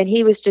was like, and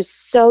he was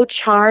just so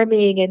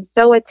charming and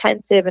so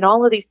attentive and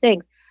all of these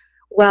things.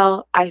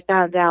 Well, I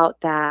found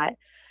out that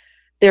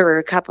there were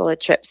a couple of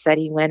trips that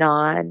he went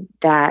on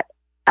that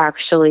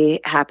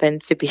actually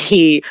happened to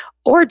be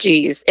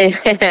orgies,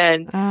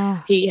 and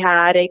Oh, he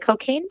had a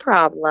cocaine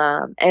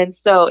problem. And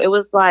so it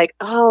was like,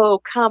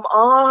 oh, come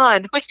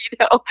on,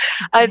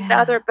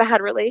 another yeah.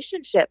 bad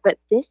relationship. But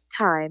this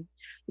time,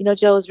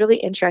 Joe, was really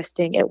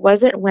interesting. It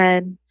wasn't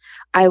when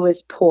I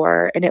was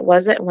poor and it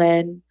wasn't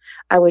when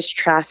I was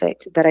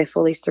trafficked that I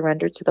fully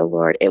surrendered to the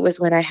Lord. It was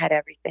when I had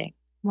everything.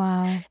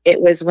 Wow. It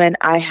was when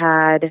I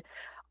had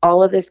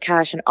all of this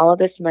cash and all of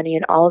this money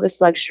and all of this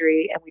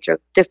luxury, and we drove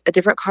a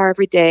different car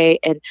every day,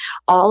 and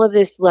all of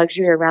this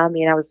luxury around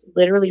me. And I was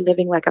literally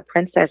living like a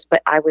princess,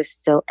 but I was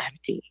still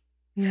empty.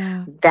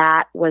 Yeah.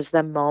 That was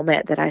the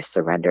moment that I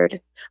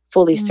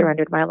fully Mm.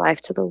 surrendered my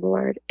life to the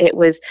Lord. It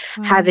was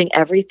Wow. having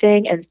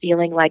everything and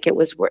feeling like it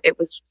was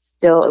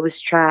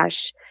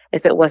trash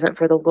if it wasn't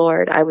for the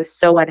Lord. I was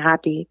so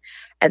unhappy.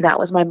 And that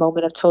was my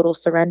moment of total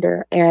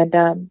surrender. And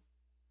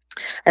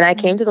I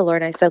came Mm. to the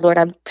Lord and I said, Lord,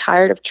 I'm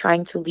tired of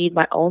trying to lead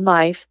my own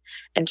life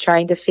and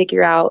trying to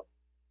figure out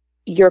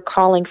your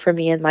calling for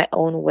me in my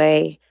own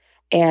way.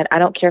 And I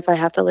don't care if I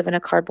have to live in a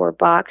cardboard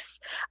box.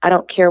 I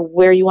don't care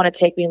where you want to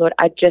take me, Lord.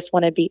 I just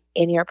want to be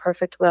in your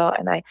perfect will.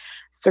 And I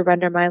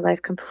surrender my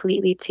life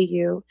completely to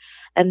you.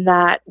 And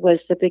that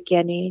was the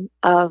beginning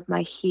of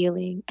my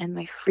healing and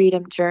my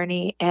freedom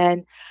journey.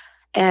 And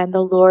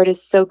the Lord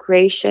is so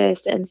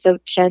gracious and so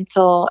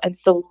gentle and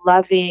so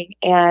loving.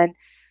 And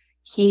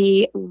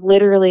he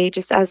literally,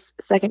 just as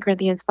 2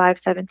 Corinthians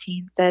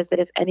 5:17 says, that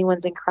if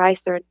anyone's in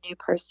Christ, they're a new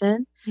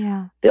person.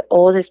 Yeah. The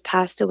old has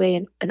passed away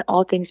and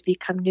all things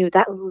become new.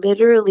 That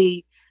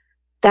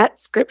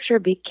scripture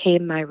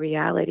became my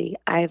reality.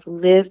 I've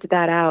lived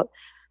that out.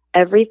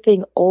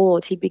 Everything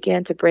old, he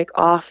began to break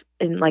off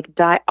and like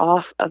die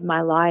off of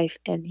my life.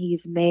 And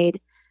he's made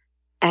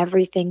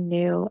everything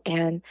new.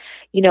 And,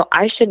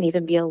 I shouldn't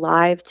even be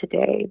alive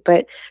today,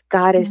 but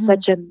God is Hmm.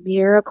 such a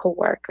miracle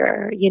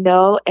worker,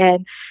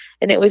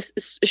 and it was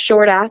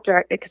short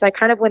after, because I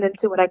kind of went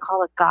into what I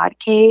call a God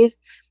cave,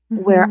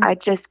 where Hmm. I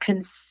just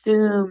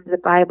consumed the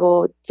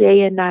Bible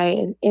day and night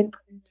and in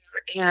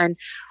prayer, and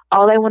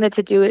all I wanted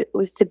to do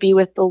was to be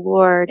with the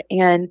Lord.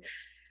 And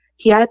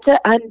he had to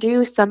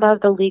undo some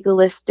of the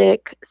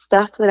legalistic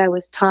stuff that I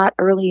was taught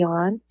early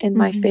on in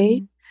my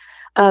faith,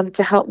 Hmm.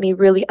 to help me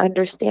really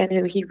understand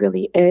who he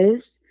really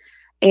is.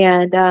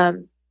 And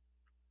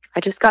I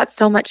just got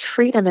so much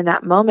freedom in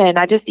that moment.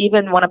 I just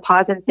even want to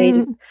pause and say,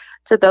 just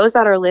to those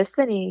that are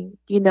listening,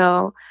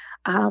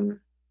 um,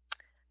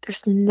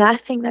 there's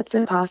nothing that's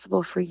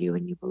impossible for you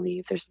when you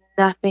believe. There's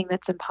nothing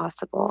that's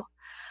impossible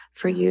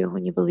for Yeah. you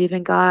when you believe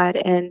in God.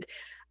 And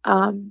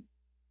um,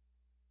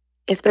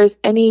 if there's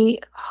any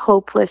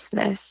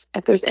hopelessness,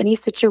 if there's any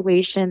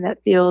situation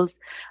that feels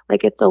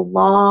like it's a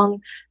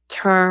long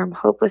term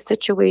hopeless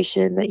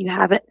situation that you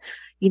haven't,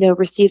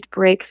 received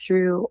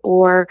breakthrough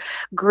or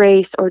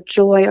grace or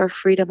joy or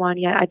freedom on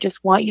yet, I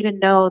just want you to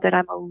know that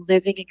I'm a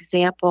living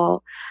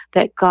example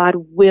that God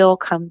will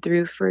come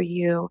through for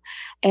you.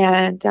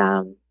 And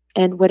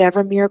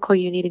whatever miracle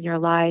you need in your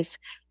life,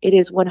 it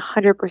is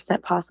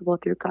 100% possible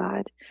through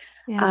God.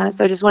 Yeah.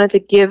 So I just wanted to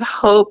give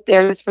hope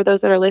there just for those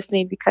that are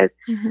listening, because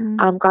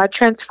Hmm. God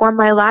transformed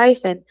my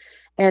life,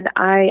 and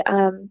I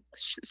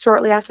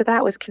shortly after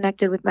that was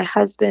connected with my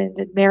husband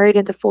and married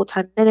into full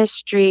time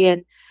ministry,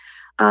 and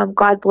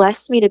God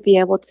blessed me to be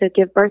able to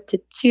give birth to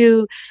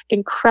two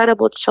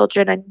incredible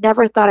children. I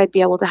never thought I'd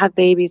be able to have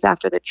babies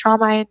after the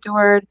trauma I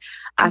endured,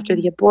 after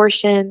the Hmm.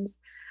 abortions.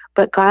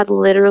 But God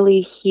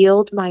literally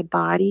healed my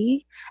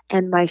body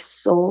and my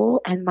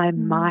soul and my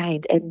Mm.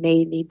 mind and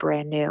made me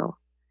brand new.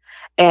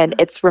 And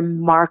it's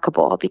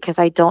remarkable because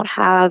I don't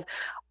have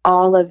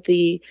all of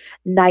the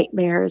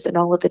nightmares and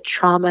all of the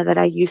trauma that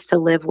I used to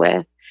live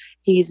with.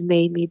 He's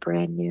made me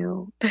brand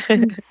new.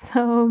 It's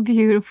so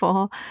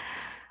beautiful.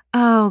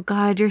 Oh,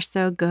 God, you're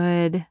so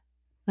good.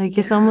 Like,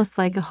 it's Yeah, almost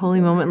like a thank you,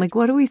 holy moment. Lord. Like,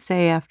 what do we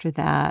say after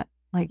that?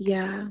 Like,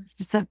 Yeah,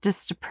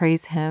 just to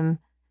praise him.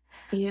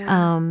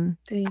 yeah. Um,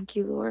 Thank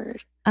you,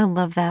 Lord. I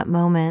love that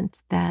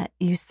moment that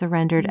you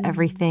surrendered Mm,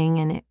 everything.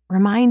 And it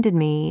reminded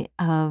me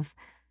of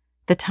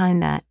the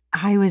time that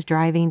I was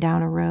driving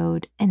down a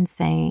road and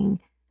saying,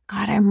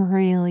 God, I'm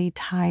really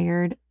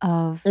tired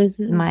of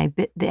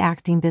mhm, the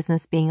acting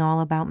business being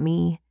all about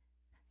me.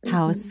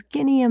 How mhm,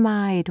 skinny am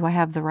I? Do I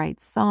have the right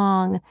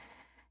song?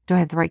 Do I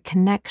have the right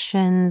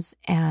connections?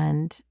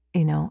 And,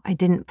 I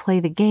didn't play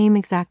the game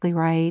exactly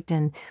right.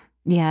 And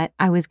yet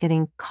I was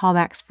getting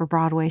callbacks for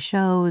Broadway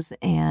shows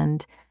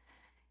and,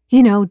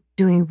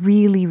 doing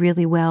really,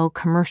 really well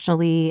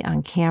commercially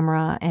on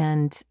camera.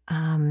 And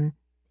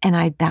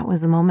that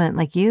was the moment,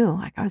 like you,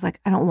 like, I was like,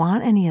 I don't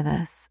want any of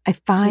this. I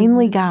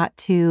finally mhm, got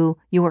to,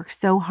 you work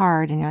so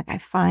hard and you're like, I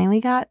finally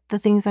got the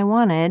things I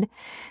wanted.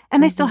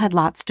 And I still mhm, had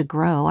lots to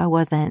grow. I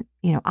wasn't,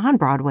 on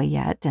Broadway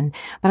yet.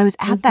 But I was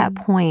at that mhm,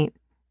 point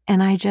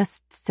and I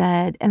just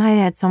said, and I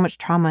had so much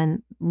trauma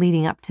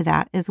leading up to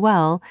that as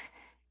well.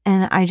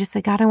 And I just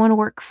said, God, I want to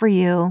work for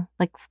you.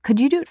 Like, could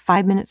you do it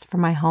 5 minutes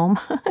from my home?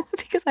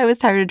 Because I was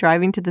tired of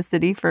driving to the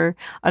city for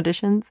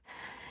auditions.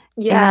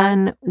 Yeah.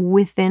 And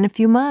within a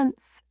few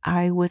months,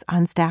 I was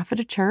on staff at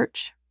a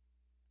church.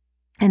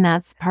 And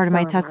that's part of So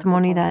my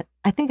testimony remarkable.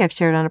 that I think I've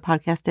shared on a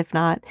podcast. If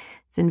not,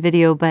 it's in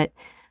video. But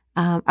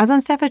I was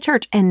on staff at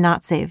church and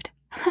not saved.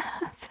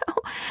 So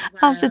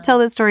I'll have to tell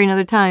Wow. that story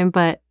another time.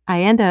 But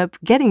I end up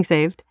getting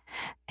saved.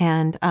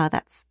 And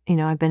that's,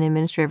 I've been in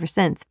ministry ever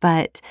since.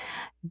 But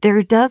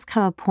there does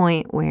come a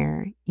point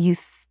where you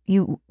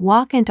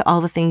walk into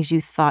all the things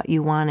you thought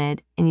you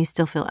wanted and you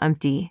still feel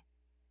empty.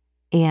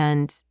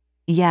 And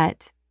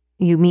yet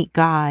you meet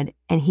God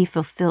and he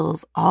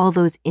fulfills all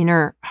those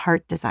inner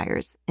heart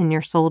desires and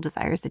your soul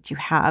desires that you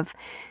have.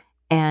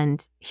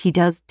 And he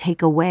does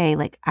take away,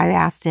 like I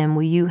asked him,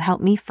 will you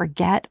help me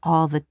forget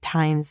all the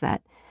times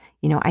that,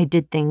 I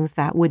did things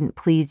that wouldn't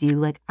please you?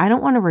 Like, I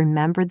don't want to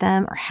remember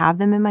them or have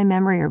them in my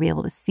memory or be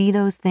able to see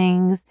those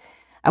things.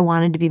 I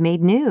wanted to be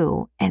made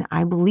new. And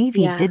I believe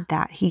he Yeah. did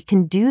that. He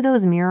can do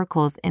those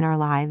miracles in our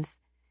lives.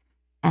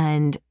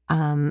 And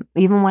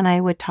even when I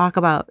would talk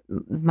about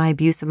my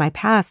abuse of my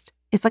past,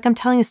 it's like I'm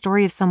telling a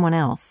story of someone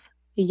else.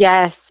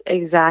 Yes,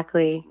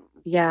 exactly.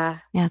 Yeah.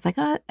 Yeah, it's like,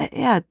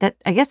 yeah, that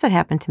I guess that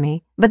happened to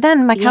me. But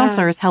then my Yeah.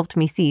 counselors helped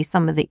me see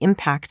some of the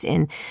impact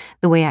in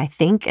the way I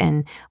think,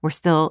 and we're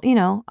still,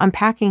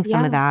 unpacking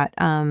some of Yeah.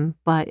 that.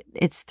 But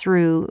it's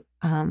through,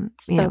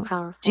 So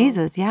powerful.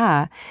 Jesus.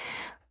 Yeah.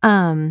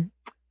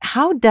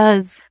 How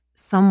does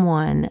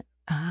someone,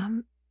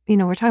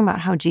 we're talking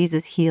about how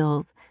Jesus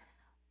heals.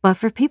 But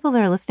for people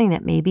that are listening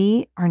that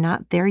maybe are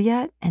not there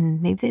yet,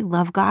 and maybe they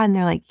love God and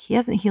they're like, he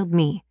hasn't healed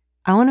me.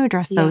 I want to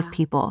address those Yeah.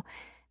 people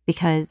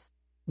because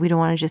we don't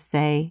want to just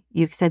say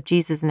you accept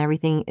Jesus and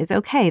everything is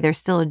okay. There's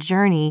still a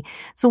journey.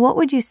 So what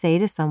would you say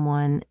to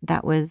someone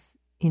that was,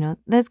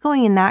 that's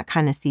going in that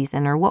kind of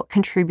season, or what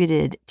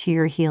contributed to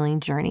your healing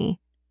journey?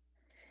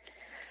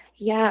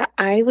 Yeah,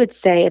 I would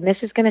say, and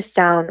this is going to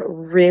sound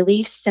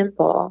really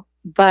simple,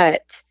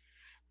 but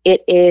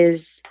it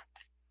is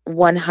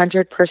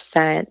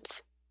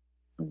 100%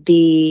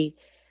 the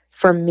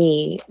for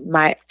me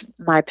my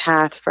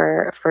path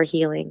for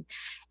healing.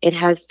 It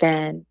has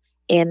been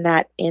in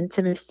that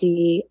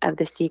intimacy of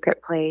the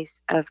secret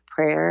place of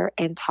prayer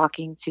and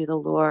talking to the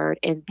Lord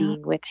and Yeah.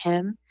 being with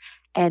him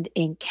and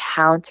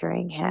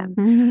encountering him.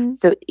 Mm-hmm.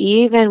 So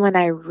even when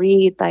I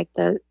read like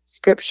the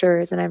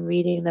scriptures and I'm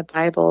reading the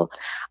Bible,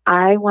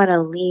 I want to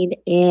lean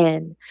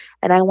in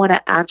and I want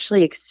to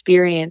actually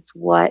experience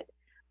what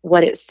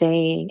it's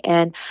saying.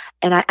 And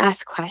I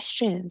ask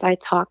questions. I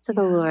talk to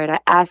the Yeah. Lord. I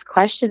ask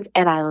questions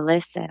and I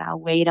listen. I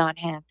wait on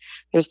him.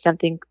 There's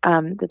something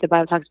that the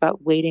Bible talks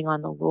about waiting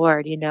on the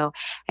Lord,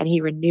 and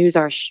he renews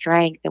our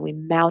strength and we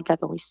mount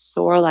up and we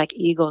soar like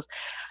eagles.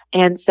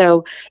 And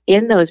so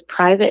in those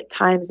private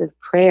times of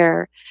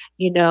prayer,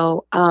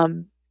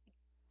 the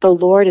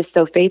Lord is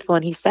so faithful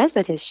and he says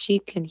that his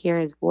sheep can hear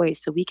his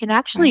voice. So we can Right.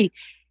 actually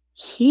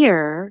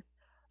hear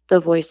the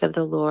voice of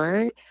the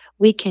Lord.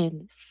 We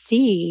can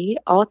see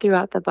all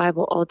throughout the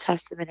Bible, Old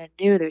Testament and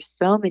New, there's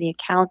so many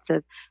accounts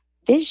of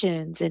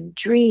visions and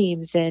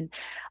dreams. And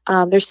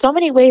there's so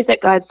many ways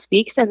that God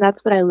speaks. And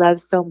that's what I love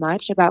so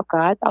much about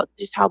God, about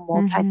just how Mm-hmm.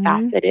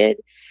 multifaceted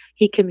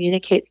he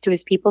communicates to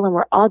his people. And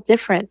we're all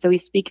different. So he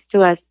speaks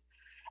to us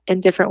in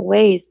different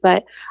ways.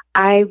 But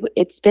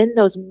it's been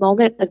those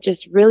moments of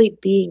just really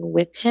being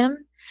with him.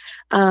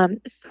 Psalm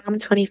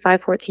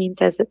 25:14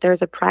 says that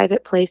there's a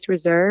private place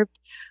reserved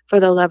for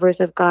the lovers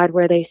of God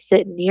where they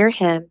sit near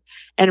him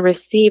and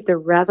receive the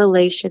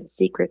revelation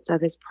secrets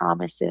of his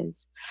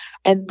promises.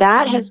 And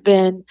that has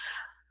been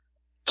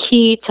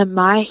key to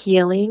my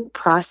healing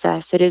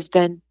process. It has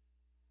been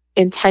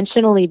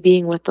intentionally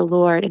being with the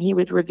Lord, and he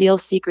would reveal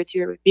secrets, he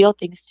would reveal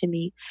things to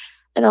me.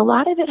 And a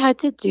lot of it had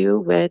to do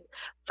with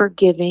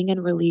forgiving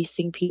and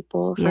releasing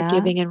people, Yeah.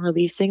 forgiving and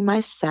releasing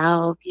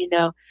myself.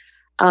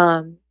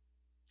 Um,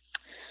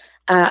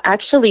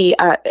 actually,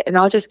 and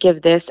I'll just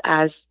give this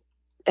as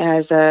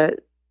a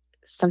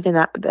something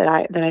that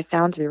I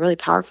found to be really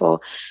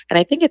powerful, and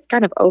I think it's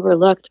kind of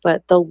overlooked.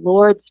 But the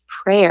Lord's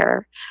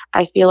Prayer,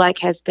 I feel like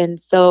has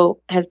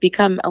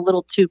become a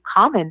little too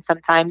common.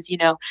 Sometimes,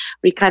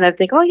 we kind of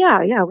think, oh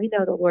yeah, yeah, we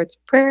know the Lord's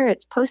Prayer.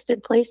 It's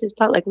posted places,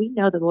 but like we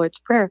know the Lord's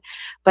Prayer.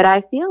 But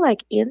I feel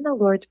like in the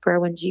Lord's Prayer,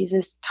 when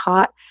Jesus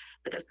taught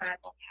the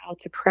disciples how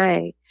to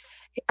pray,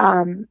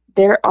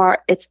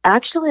 it's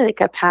actually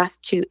like a path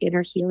to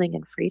inner healing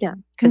and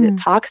freedom because it Mm-hmm.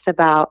 talks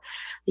about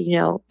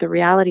the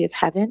reality of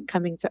heaven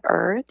coming to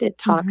earth. It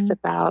talks Mm-hmm.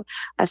 about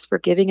us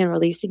forgiving and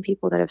releasing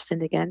people that have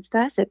sinned against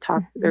us.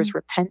 There's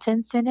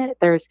repentance in it.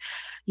 There's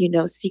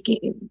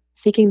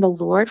seeking the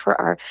Lord for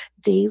our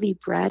daily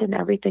bread and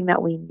everything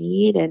that we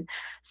need. And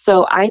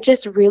so I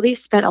just really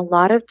spent a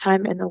lot of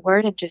time in the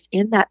word and just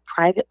in that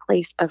private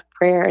place of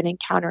prayer and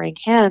encountering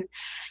him.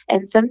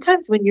 And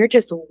sometimes when you're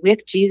just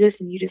with Jesus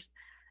and you just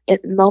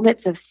at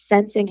moments of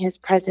sensing his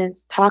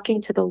presence,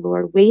 talking to the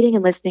Lord, waiting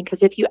and listening.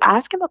 Because if you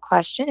ask him a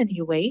question and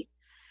you wait,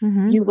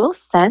 Mm-hmm. you will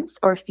sense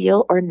or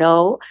feel or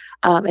know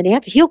an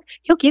answer.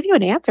 He'll give you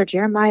an answer.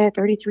 Jeremiah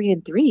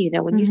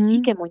 33:3. When you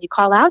seek Mm-hmm. him, when you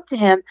call out to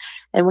him,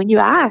 and when you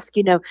ask,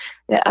 he'll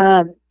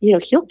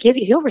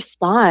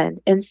respond.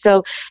 And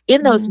so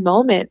in those Mm-hmm.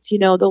 moments,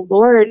 the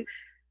Lord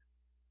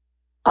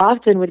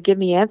often would give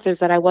me answers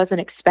that I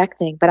wasn't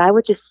expecting, but I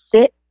would just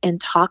sit and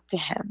talk to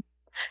him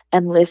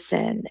and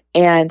listen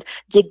and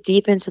dig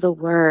deep into the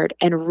word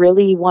and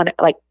really want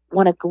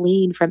to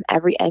glean from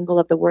every angle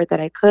of the word that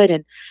I could.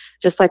 And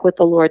just like with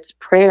the Lord's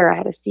Prayer, I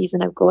had a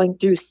season of going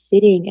through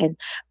sitting and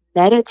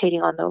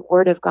meditating on the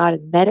word of God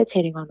and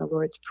meditating on the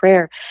Lord's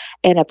Prayer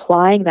and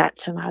applying that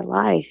to my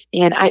life. So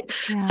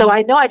Yeah.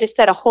 I know I just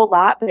said a whole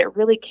lot, but it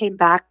really came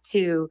back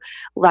to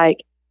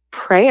like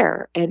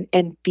prayer and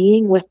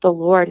being with the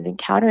Lord and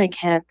encountering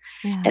him.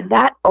 Yeah. And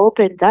that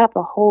opened up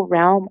a whole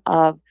realm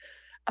of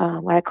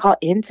what I call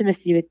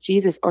intimacy with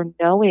Jesus, or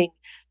knowing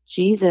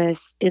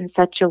Jesus in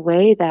such a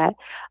way that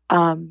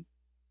um,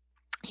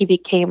 he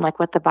became like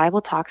what the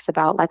Bible talks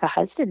about, like a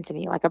husband to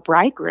me, like a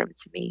bridegroom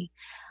to me.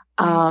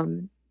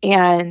 Right.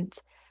 And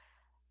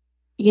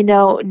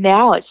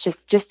now it's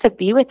just to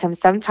be with him.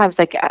 Sometimes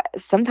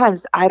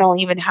I don't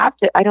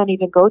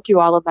even go through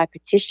all of my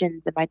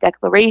petitions and my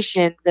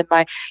declarations and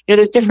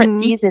there's different Mm-hmm.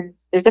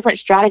 seasons, there's different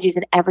strategies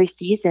in every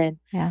season.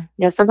 Yeah.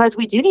 Sometimes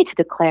we do need to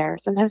declare,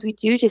 sometimes we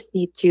do just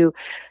need to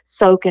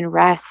soak and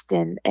rest,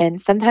 and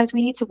sometimes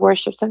we need to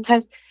worship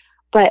sometimes.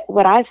 But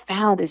what I've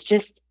found is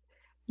just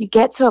you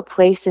get to a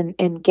place in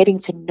getting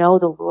to know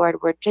the Lord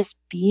where just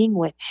being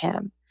with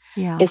him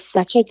Yeah. is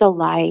such a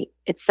delight.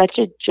 It's such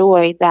a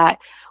joy that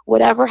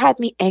whatever had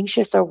me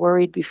anxious or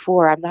worried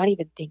before, I'm not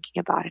even thinking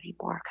about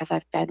anymore because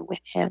I've been with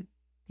him,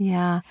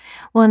 Yeah.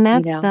 Well, and you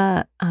that's know?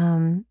 the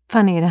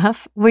funny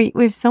enough, we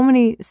have so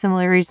many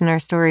similarities in our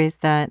stories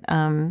that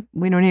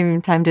we don't even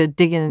have time to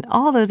dig in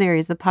all those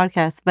areas of the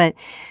podcast. But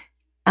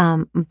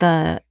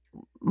the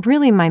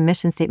really my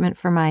mission statement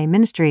for my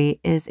ministry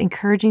is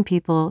encouraging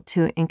people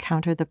to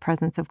encounter the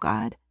presence of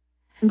God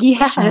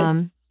Yes.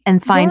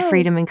 and find Yes.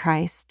 freedom in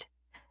Christ.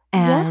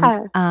 And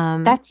Yeah.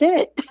 That's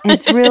it.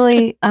 it's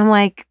really, I'm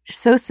like,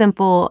 so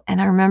simple. And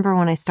I remember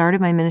when I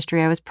started my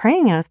ministry, I was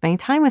praying and I was spending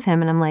time with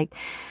him. And I'm like,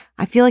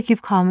 I feel like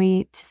you've called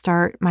me to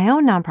start my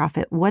own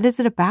nonprofit. What is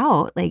it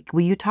about? Like,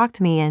 will you talk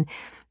to me?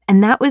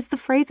 And that was the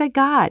phrase I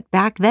got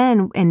back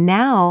then. And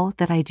now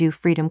that I do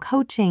freedom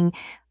coaching,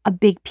 a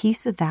big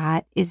piece of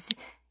that is,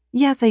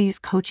 yes, I use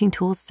coaching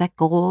tools, set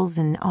goals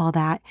and all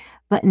that.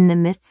 But in the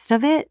midst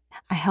of it,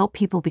 I help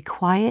people be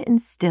quiet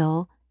and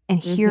still and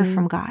hear Mm-hmm.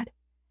 from God.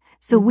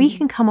 So we Mm-hmm.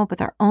 can come up with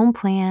our own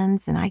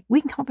plans and we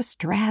can come up with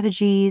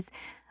strategies.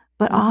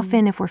 But Mm-hmm.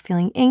 often if we're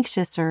feeling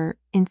anxious or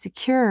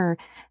insecure,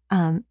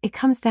 it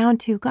comes down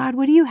to, God,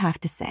 what do you have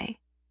to say?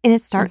 And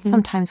it starts Mm-hmm.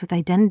 sometimes with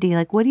identity.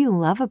 Like, what do you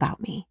love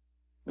about me?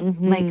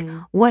 Like, Mm-hmm.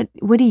 what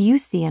do you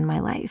see in my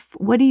life?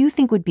 What do you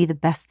think would be the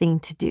best thing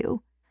to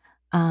do?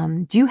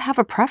 Do you have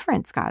a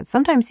preference, God?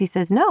 Sometimes he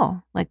says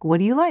no. Like, what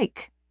do you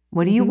like?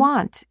 What do you Mm-hmm.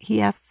 want?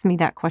 He asks me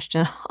that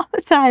question all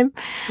the time.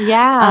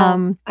 Yeah.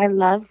 Um, I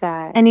love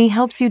that. and he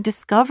helps you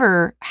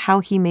discover how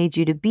he made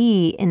you to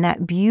be in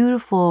that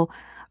beautiful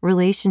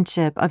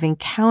relationship of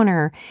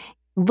encounter.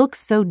 Looks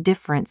so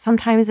different.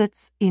 Sometimes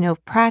it's,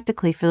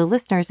 practically for the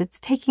listeners, it's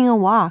taking a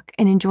walk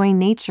and enjoying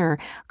nature.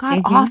 God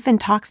Mm-hmm. often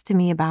talks to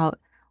me about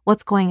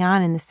what's going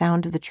on in the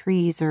sound of the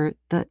trees or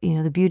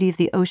the beauty of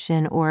the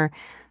ocean or,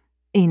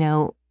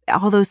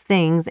 all those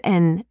things.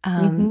 And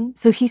Mm-hmm.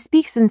 so he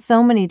speaks in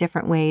so many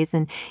different ways.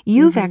 And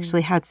you've Mm-hmm.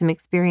 actually had some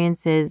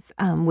experiences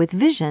with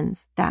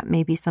visions that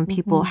maybe some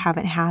people Mm-hmm.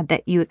 haven't had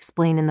that you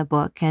explain in the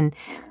book. And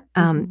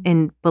Mm-hmm.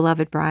 in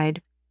Beloved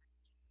Bride,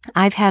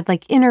 I've had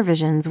like inner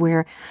visions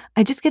where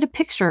I just get a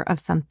picture of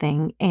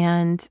something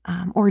and,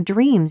 or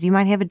dreams. You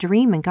might have a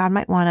dream and God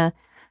might want to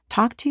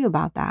talk to you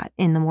about that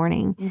in the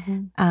morning.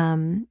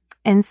 Mm-hmm.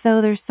 And so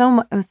there's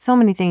so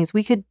many things.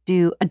 We could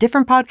do a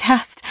different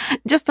podcast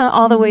just on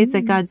all the ways that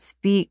Mm-hmm. God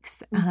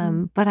speaks.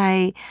 Mm-hmm. But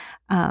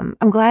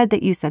I'm glad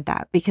that you said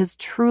that because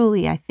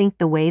truly, I think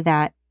the way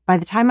that by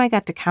the time I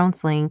got to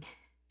counseling,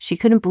 she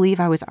couldn't believe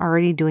I was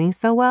already doing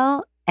so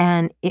well.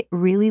 And it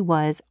really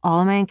was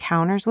all of my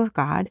encounters with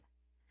God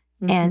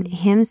and Mm-hmm.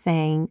 him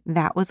saying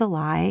that was a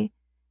lie.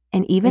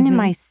 And even in Mm-hmm.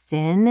 my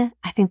sin,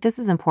 I think this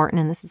is important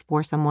and this is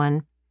for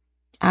someone.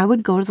 I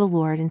would go to the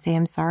Lord and say,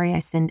 I'm sorry I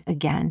sinned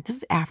again. This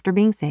is after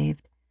being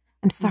saved.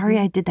 I'm sorry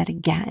Mm-hmm. I did that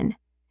again.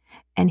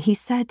 And he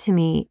said to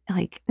me,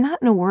 like,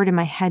 not in a word in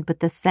my head, but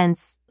the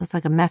sense, it's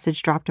like a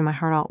message dropped in my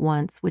heart all at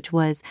once, which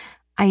was,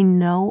 I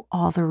know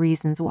all the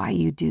reasons why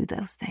you do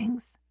those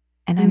things.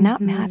 And I'm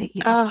not mad Mm-hmm. at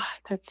you. Oh,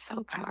 that's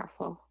so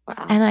powerful.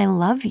 Wow. And I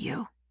love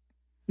you.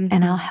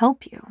 And I'll Mm-hmm.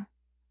 help you.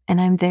 And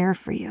I'm there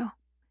for you.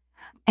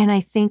 And I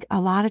think a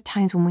lot of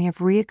times when we have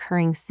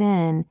reoccurring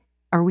sin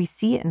or we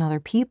see it in other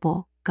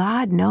people,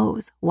 God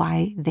knows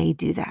why they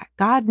do that.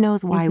 God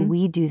knows why Mm-hmm.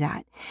 we do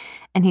that.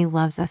 And he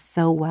loves us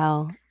so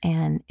well.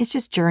 And it's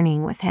just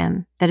journeying with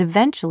him that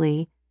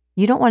eventually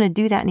you don't want to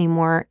do that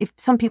anymore. If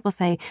some people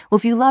say, well,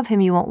 if you love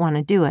him, you won't want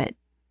to do it.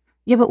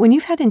 Yeah, but when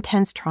you've had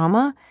intense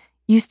trauma,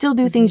 you still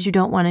do things you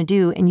don't want to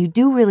do, and you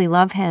do really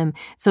love him.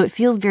 So it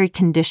feels very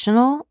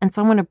conditional. And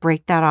so I want to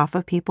break that off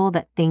of people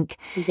that think,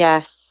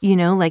 Yes.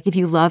 like if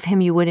you love him,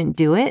 you wouldn't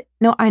do it.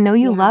 No, I know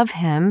you love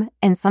him,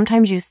 and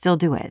sometimes you still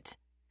do it.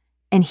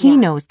 And he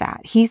knows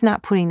that. He's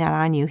not putting that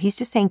on you. He's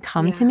just saying,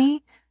 come to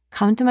me,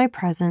 come to my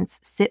presence,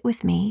 sit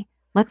with me.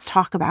 Let's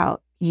talk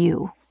about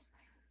you.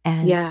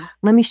 And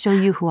let me show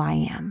you who I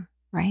am,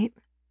 right?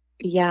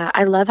 Yeah,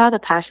 I love how the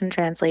Passion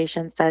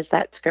Translation says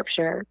that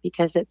scripture,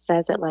 because it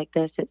says it like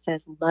this. It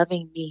says,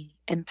 loving me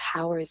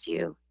empowers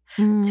you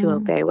to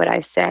obey what I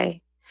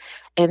say.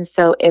 And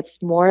so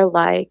it's more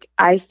like,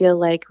 I feel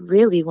like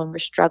really when we're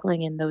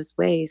struggling in those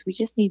ways, we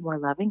just need more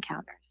love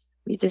encounters.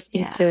 We just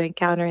need to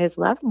encounter his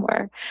love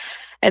more.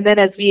 And then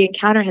as we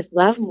encounter his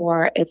love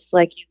more, it's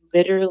like you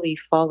literally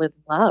fall in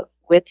love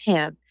with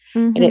him.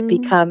 And it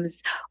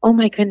becomes, oh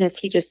my goodness,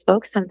 he just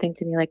spoke something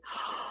to me like,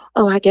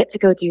 oh, I get to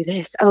go do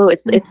this. Oh,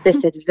 it's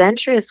this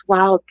adventurous,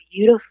 wild,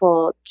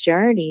 beautiful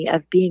journey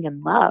of being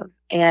in love.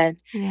 And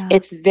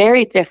it's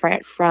very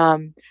different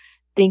from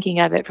thinking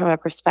of it from a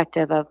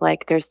perspective of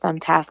like, there's some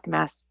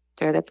taskmaster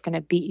that's going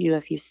to beat you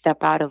if you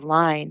step out of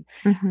line,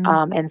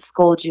 and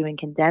scold you and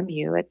condemn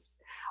you. It's,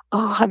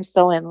 oh, I'm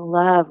so in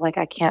love. Like,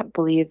 I can't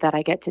believe that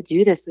I get to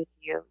do this with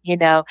you.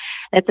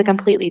 It's a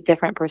completely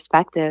different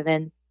perspective.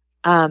 And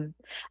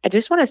I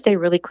just want to say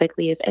really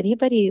quickly, if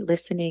anybody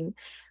listening,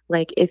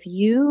 like if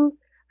you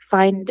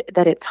find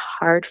that it's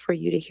hard for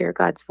you to hear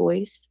God's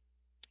voice,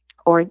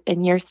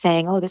 and you're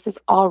saying, oh, this is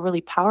all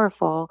really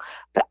powerful,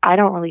 but I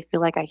don't really feel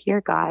like I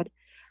hear God.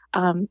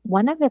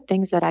 One of the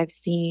things that I've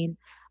seen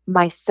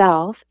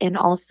myself, and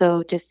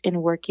also just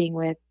in working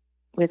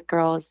with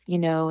girls,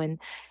 and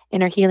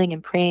inner healing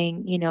and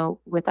praying,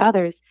 with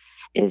others,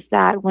 is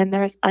that when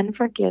there's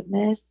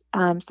unforgiveness,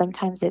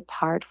 sometimes it's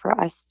hard for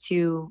us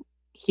to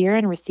hear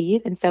and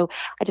receive. And so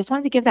I just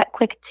wanted to give that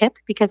quick tip,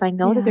 because I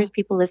know that there's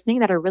people listening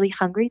that are really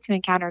hungry to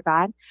encounter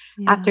God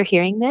after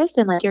hearing this.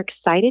 And like, you're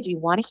excited, you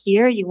want to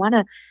hear, you want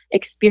to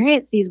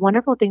experience these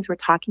wonderful things we're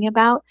talking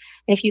about.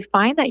 And if you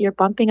find that you're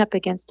bumping up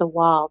against a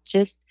wall,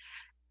 just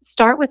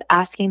start with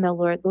asking the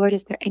Lord,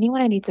 is there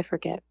anyone I need to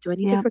forgive? Do I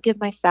need to forgive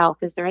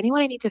myself? Is there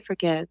anyone I need to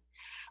forgive?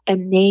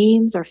 And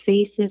names or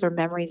faces or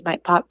memories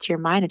might pop to your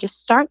mind, and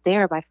just start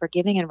there by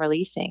forgiving and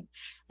releasing,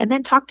 and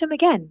then talk to him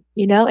again,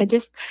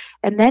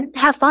 and then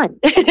have fun.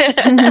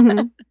 I'm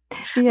going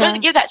to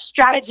give that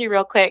strategy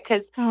real quick,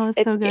 because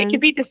it can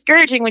be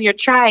discouraging when you're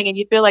trying and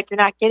you feel like you're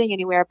not getting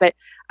anywhere. But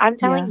I'm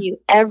telling you,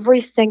 every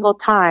single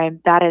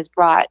time that has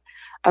brought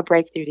a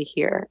breakthrough to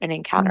hear and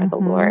encounter the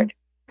Lord.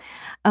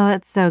 Oh,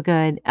 that's so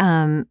good.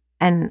 And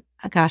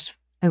gosh,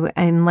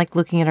 I'm like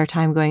looking at our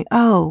time going,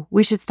 oh,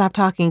 we should stop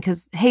talking,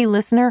 because, hey,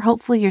 listener,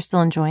 hopefully you're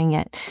still enjoying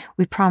it.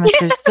 We promise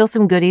there's still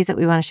some goodies that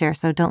we want to share,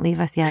 so don't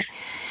leave us yet.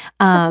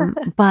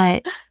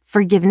 But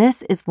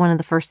forgiveness is one of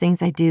the first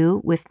things I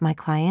do with my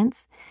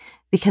clients,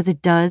 because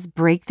it does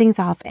break things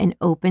off and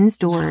opens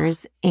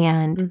doors.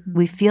 And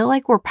we feel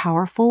like we're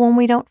powerful when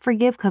we don't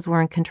forgive, because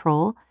we're in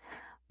control,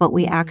 but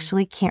we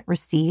actually can't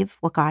receive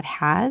what God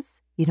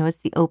has. It's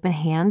the open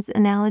hands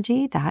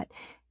analogy, that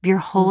if you're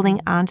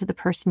holding on to the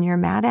person you're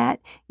mad at,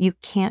 you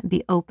can't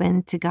be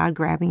open to God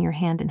grabbing your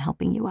hand and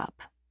helping you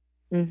up.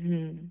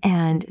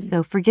 And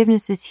so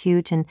forgiveness is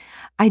huge. And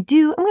I'm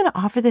going to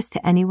offer this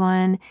to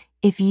anyone.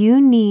 If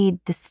you need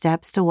the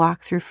steps to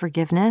walk through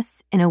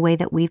forgiveness in a way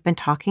that we've been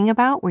talking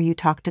about, where you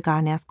talk to God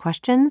and ask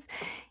questions,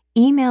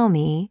 email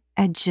me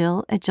at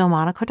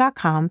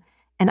jill@jillmonaco.com,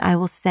 and I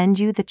will send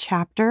you the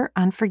chapter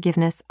on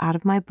forgiveness out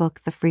of my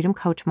book, The Freedom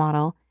Coach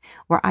Model,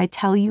 where I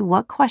tell you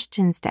what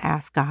questions to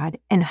ask God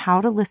and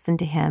how to listen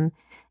to him,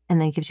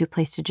 and then gives you a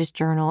place to just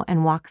journal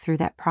and walk through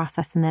that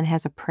process, and then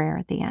has a prayer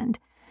at the end.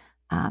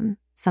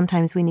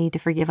 Sometimes we need to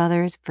forgive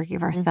others,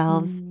 forgive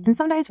ourselves, and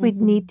sometimes we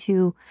need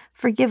to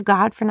forgive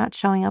God for not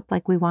showing up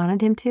like we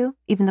wanted him to,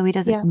 even though he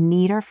doesn't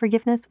need our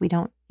forgiveness.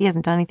 He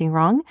hasn't done anything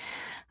wrong,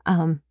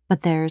 but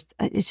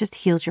it just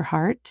heals your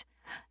heart.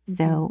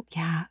 So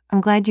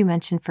I'm glad you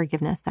mentioned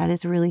forgiveness. That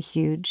is really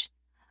huge.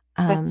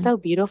 That's so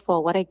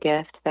beautiful. What a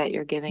gift that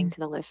you're giving to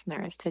the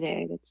listeners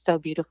today. That's so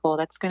beautiful.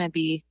 That's going to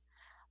be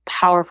a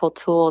powerful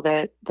tool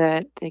that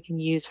they can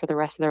use for the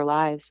rest of their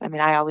lives. I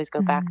mean, I always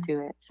go back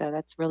to it. So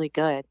that's really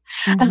good.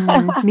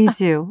 Me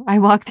too. I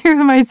walk through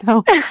it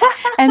myself.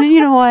 And then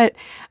you know what?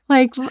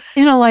 Like,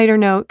 in a lighter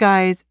note,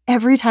 guys,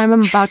 every time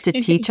I'm about to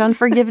teach on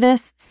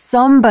forgiveness,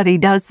 somebody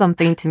does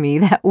something to me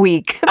that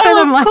week.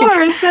 I'm of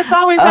course. That's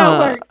always how it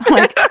works.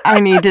 Like, I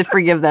need to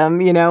forgive them,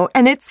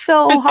 and it's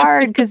so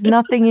hard because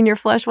nothing in your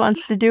flesh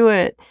wants to do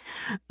it.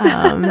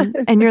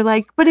 And you're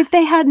like, but if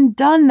they hadn't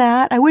done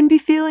that, I wouldn't be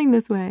feeling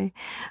this way.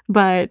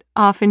 But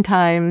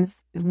oftentimes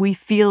we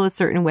feel a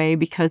certain way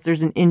because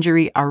there's an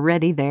injury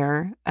already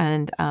there.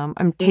 And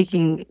I'm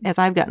taking, as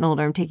I've gotten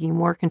older, I'm taking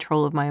more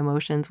control of my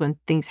emotions when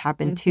things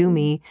happen to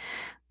me.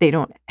 They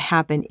don't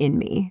happen in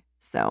me.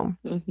 So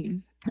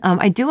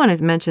I do want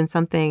to mention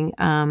something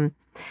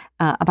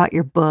about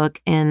your book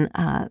and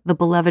The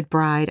Beloved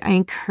Bride. I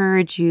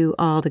encourage you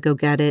all to go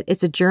get it.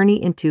 It's a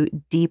journey into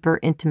deeper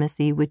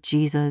intimacy with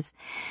Jesus.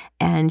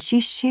 And she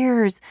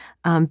shares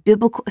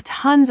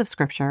tons of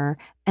scripture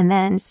and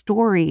then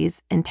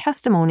stories and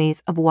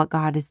testimonies of what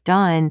God has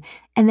done,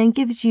 and then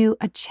gives you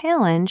a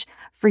challenge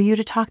for you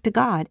to talk to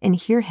God and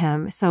hear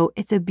him. So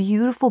it's a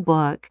beautiful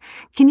book.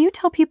 Can you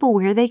tell people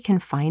where they can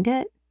find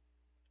it?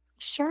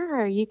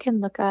 Sure, you can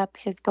look up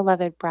His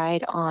Beloved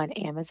Bride on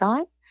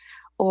Amazon,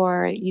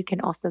 or you can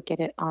also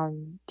get it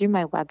on through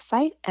my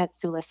website at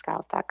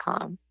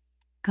sulaskiles.com.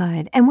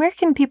 Good. And where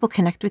can people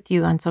connect with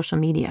you on social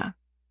media?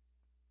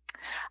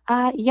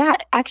 Yeah,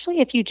 actually,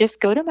 if you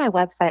just go to my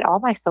website, all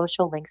my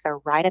social links are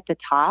right at the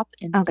top,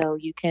 and Okay. so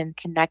you can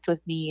connect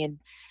with me and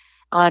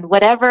on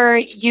whatever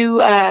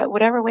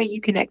way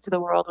you connect to the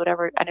world,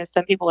 whatever. I know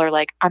some people are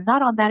like, I'm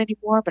not on that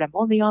anymore, but I'm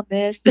only on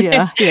this.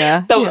 Yeah,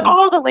 yeah, So yeah.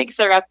 all the links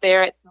are up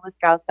there at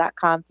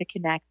sulascouts.com to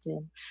connect,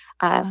 and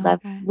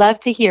Okay. love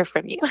to hear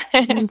from you.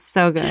 It's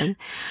so good.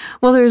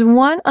 Well, there's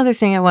one other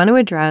thing I want to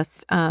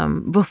address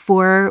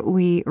before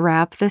we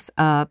wrap this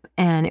up.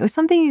 And it was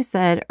something you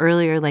said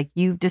earlier, like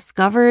you've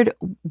discovered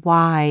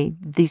why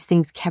these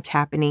things kept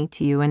happening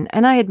to you. And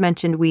I had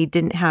mentioned we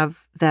didn't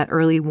have that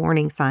early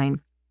warning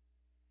sign.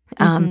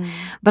 Mhm.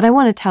 But I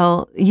want to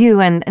tell you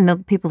and the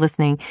people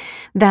listening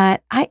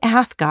that I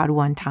asked God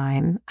one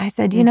time, I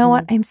said, you know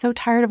what? Mhm. I'm so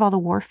tired of all the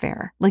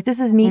warfare. Like, this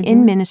is me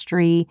in Mhm.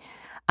 ministry.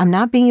 I'm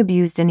not being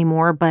abused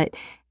anymore, but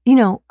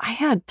I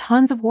had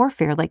tons of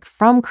warfare, like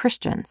from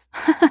Christians,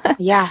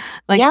 Yeah.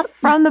 like Yep.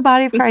 from the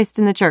body of Christ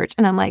in the church.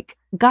 And I'm like,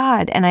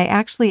 God, and I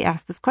actually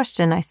asked this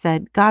question. I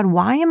said, God,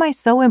 why am I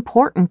so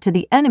important to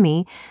the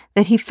enemy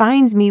that he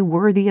finds me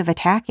worthy of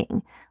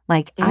attacking?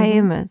 Like, I Mhm.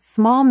 am a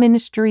small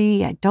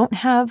ministry. I don't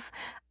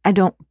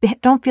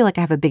feel like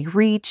I have a big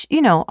reach,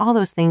 all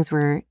those things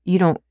where you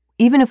don't,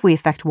 even if we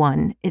affect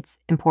one, it's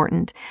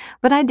important,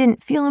 but I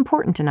didn't feel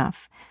important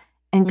enough.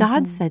 And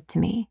God Mhm. said to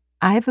me,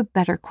 I have a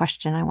better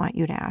question I want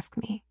you to ask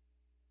me.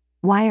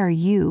 Why are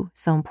you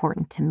so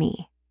important to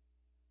me?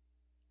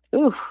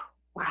 Ooh,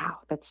 wow,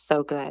 that's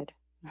so good.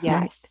 Right?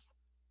 Yes.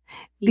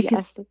 Because,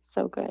 Yes, that's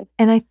so good.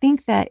 and I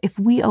think that if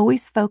we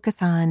always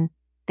focus on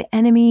the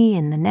enemy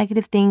and the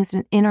negative things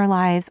in our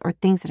lives or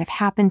things that have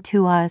happened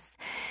to us,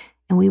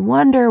 and we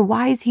wonder,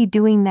 why is he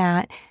doing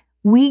that?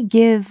 We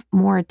give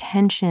more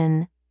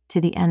attention to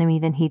the enemy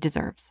than he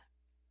deserves.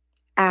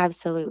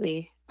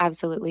 Absolutely.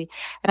 Absolutely.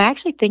 And I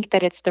actually think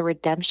that it's the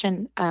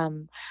redemption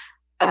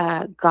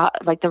God,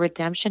 like the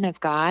redemption of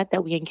God,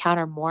 that we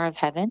encounter more of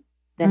heaven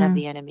than of Mm,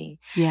 the enemy.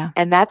 yeah.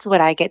 And that's what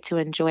I get to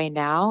enjoy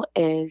now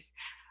is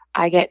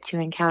I get to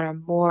encounter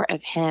more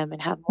of him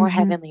and have more Mm-hmm.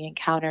 heavenly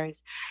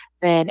encounters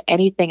than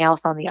anything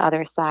else on the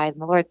other side.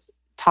 And the Lord's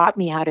taught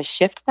me how to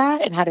shift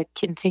that and how to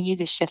continue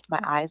to shift my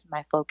eyes and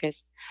my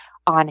focus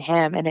on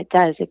him. And it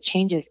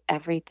changes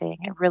everything.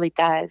 It really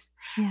does.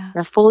 Yeah.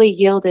 And a fully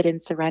yielded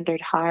and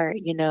surrendered heart,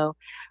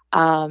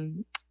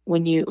 um,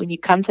 when you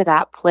come to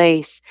that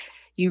place,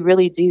 you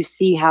really do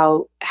see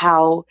how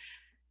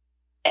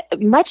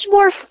much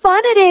more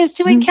fun it is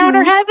to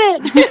encounter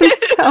Mm-hmm. heaven.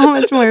 So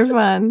much more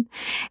fun.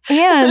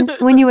 And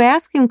when you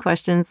ask him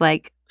questions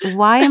like,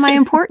 why am I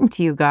important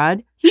to you,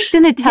 God? He's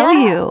going to tell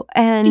Yeah. you,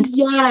 and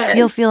you'll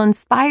Yes. feel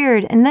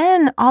inspired. And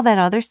then all that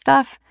other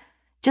stuff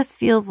just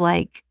feels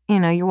like,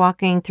 you're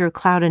walking through a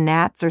cloud of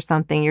gnats or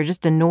something. You're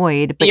just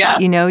annoyed, but Yeah.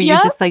 you Yeah.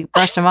 just like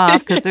brush them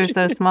off because they're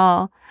so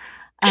small.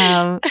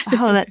 Oh,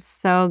 that's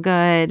so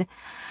good.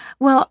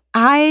 Well,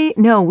 I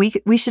know we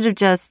should have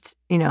just,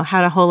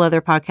 had a whole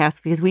other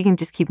podcast because we can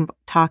just keep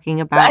talking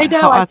I about how know.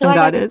 I feel awesome like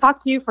I God could is.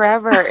 talk to you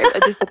forever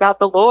just about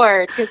the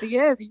Lord because he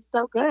is. He's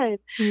so good.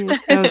 He is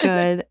so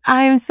good.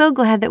 I am so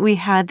glad that we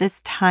had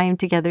this time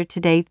together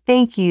today.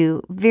 Thank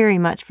you very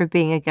much for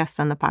being a guest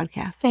on the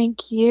podcast.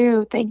 Thank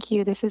you. Thank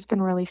you. This has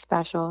been really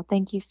special.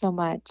 Thank you so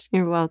much.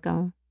 You're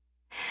welcome.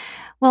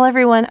 Well,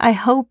 everyone, I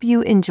hope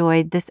you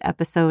enjoyed this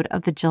episode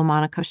of the Jill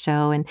Monaco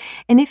Show. And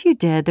if you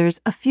did, there's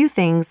a few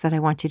things that I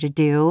want you to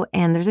do,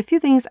 and there's a few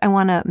things I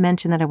want to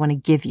mention that I want to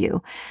give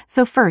you.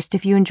 So first,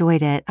 if you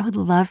enjoyed it, I would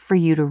love for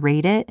you to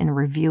rate it and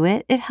review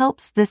it. It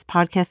helps this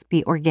podcast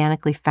be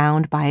organically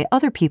found by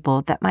other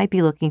people that might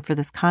be looking for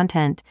this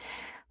content.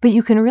 But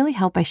you can really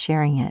help by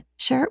sharing it.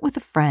 Share it with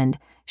a friend.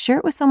 Share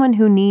it with someone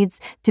who needs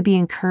to be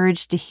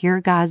encouraged to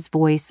hear God's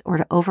voice or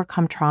to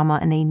overcome trauma,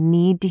 and they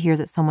need to hear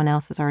that someone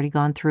else has already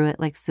gone through it,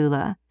 like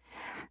Sula.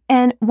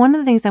 And one of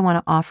the things I want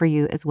to offer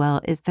you as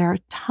well is there are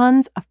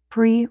tons of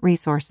free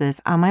resources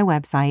on my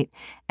website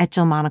at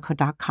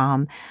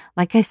jillmonaco.com.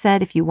 Like I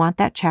said, if you want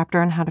that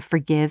chapter on how to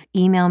forgive,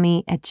 email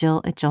me at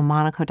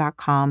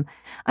jill@jillmonaco.com.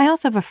 I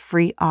also have a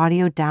free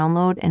audio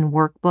download and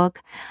workbook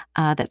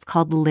that's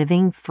called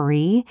Living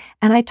Free.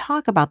 And I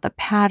talk about the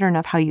pattern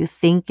of how you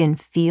think and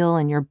feel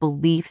and your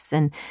beliefs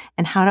and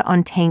how to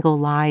untangle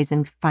lies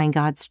and find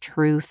God's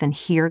truth and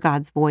hear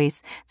God's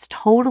voice. It's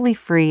totally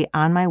free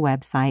on my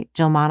website,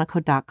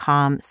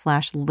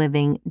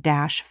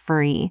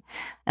 jillmonaco.com/living-free.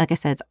 Like I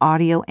said, it's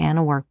audio and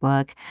a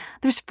workbook.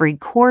 There's free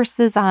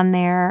courses on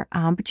there,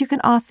 but you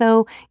can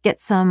also get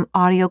some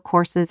audio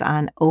courses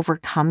on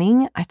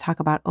overcoming. I talk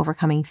about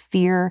overcoming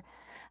fear,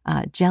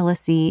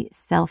 jealousy,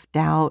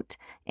 self-doubt,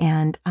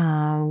 and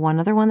one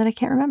other one that I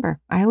can't remember.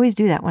 I always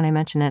do that when I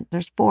mention it.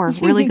 There's 4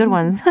 really good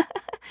ones.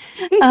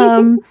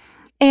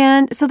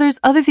 And so there's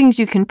other things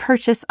you can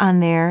purchase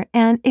on there.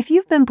 And if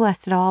you've been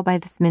blessed at all by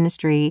this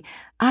ministry,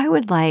 I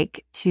would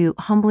like to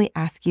humbly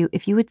ask you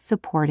if you would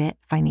support it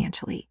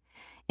financially.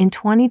 In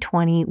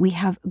 2020, we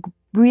have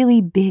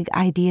really big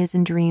ideas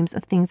and dreams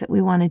of things that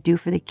we want to do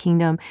for the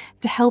kingdom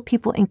to help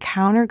people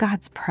encounter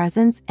God's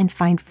presence and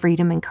find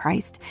freedom in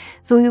Christ.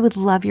 So we would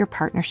love your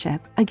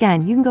partnership.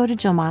 Again, you can go to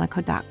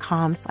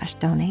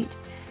jillmonaco.com/donate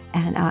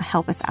and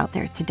help us out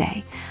there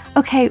today.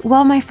 Okay,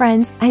 well, my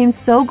friends, I am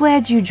so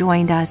glad you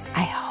joined us.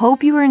 I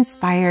hope you were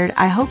inspired.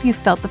 I hope you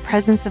felt the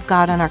presence of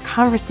God on our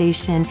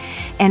conversation.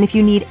 And if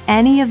you need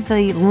any of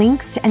the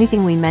links to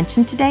anything we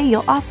mentioned today,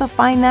 you'll also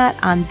find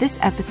that on this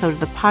episode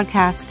of the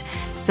podcast.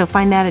 So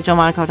find that at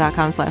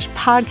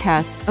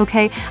jillmonaco.com/podcast.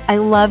 Okay, I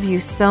love you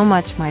so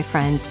much, my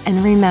friends.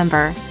 And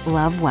remember,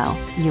 love well.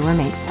 You were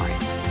made for it.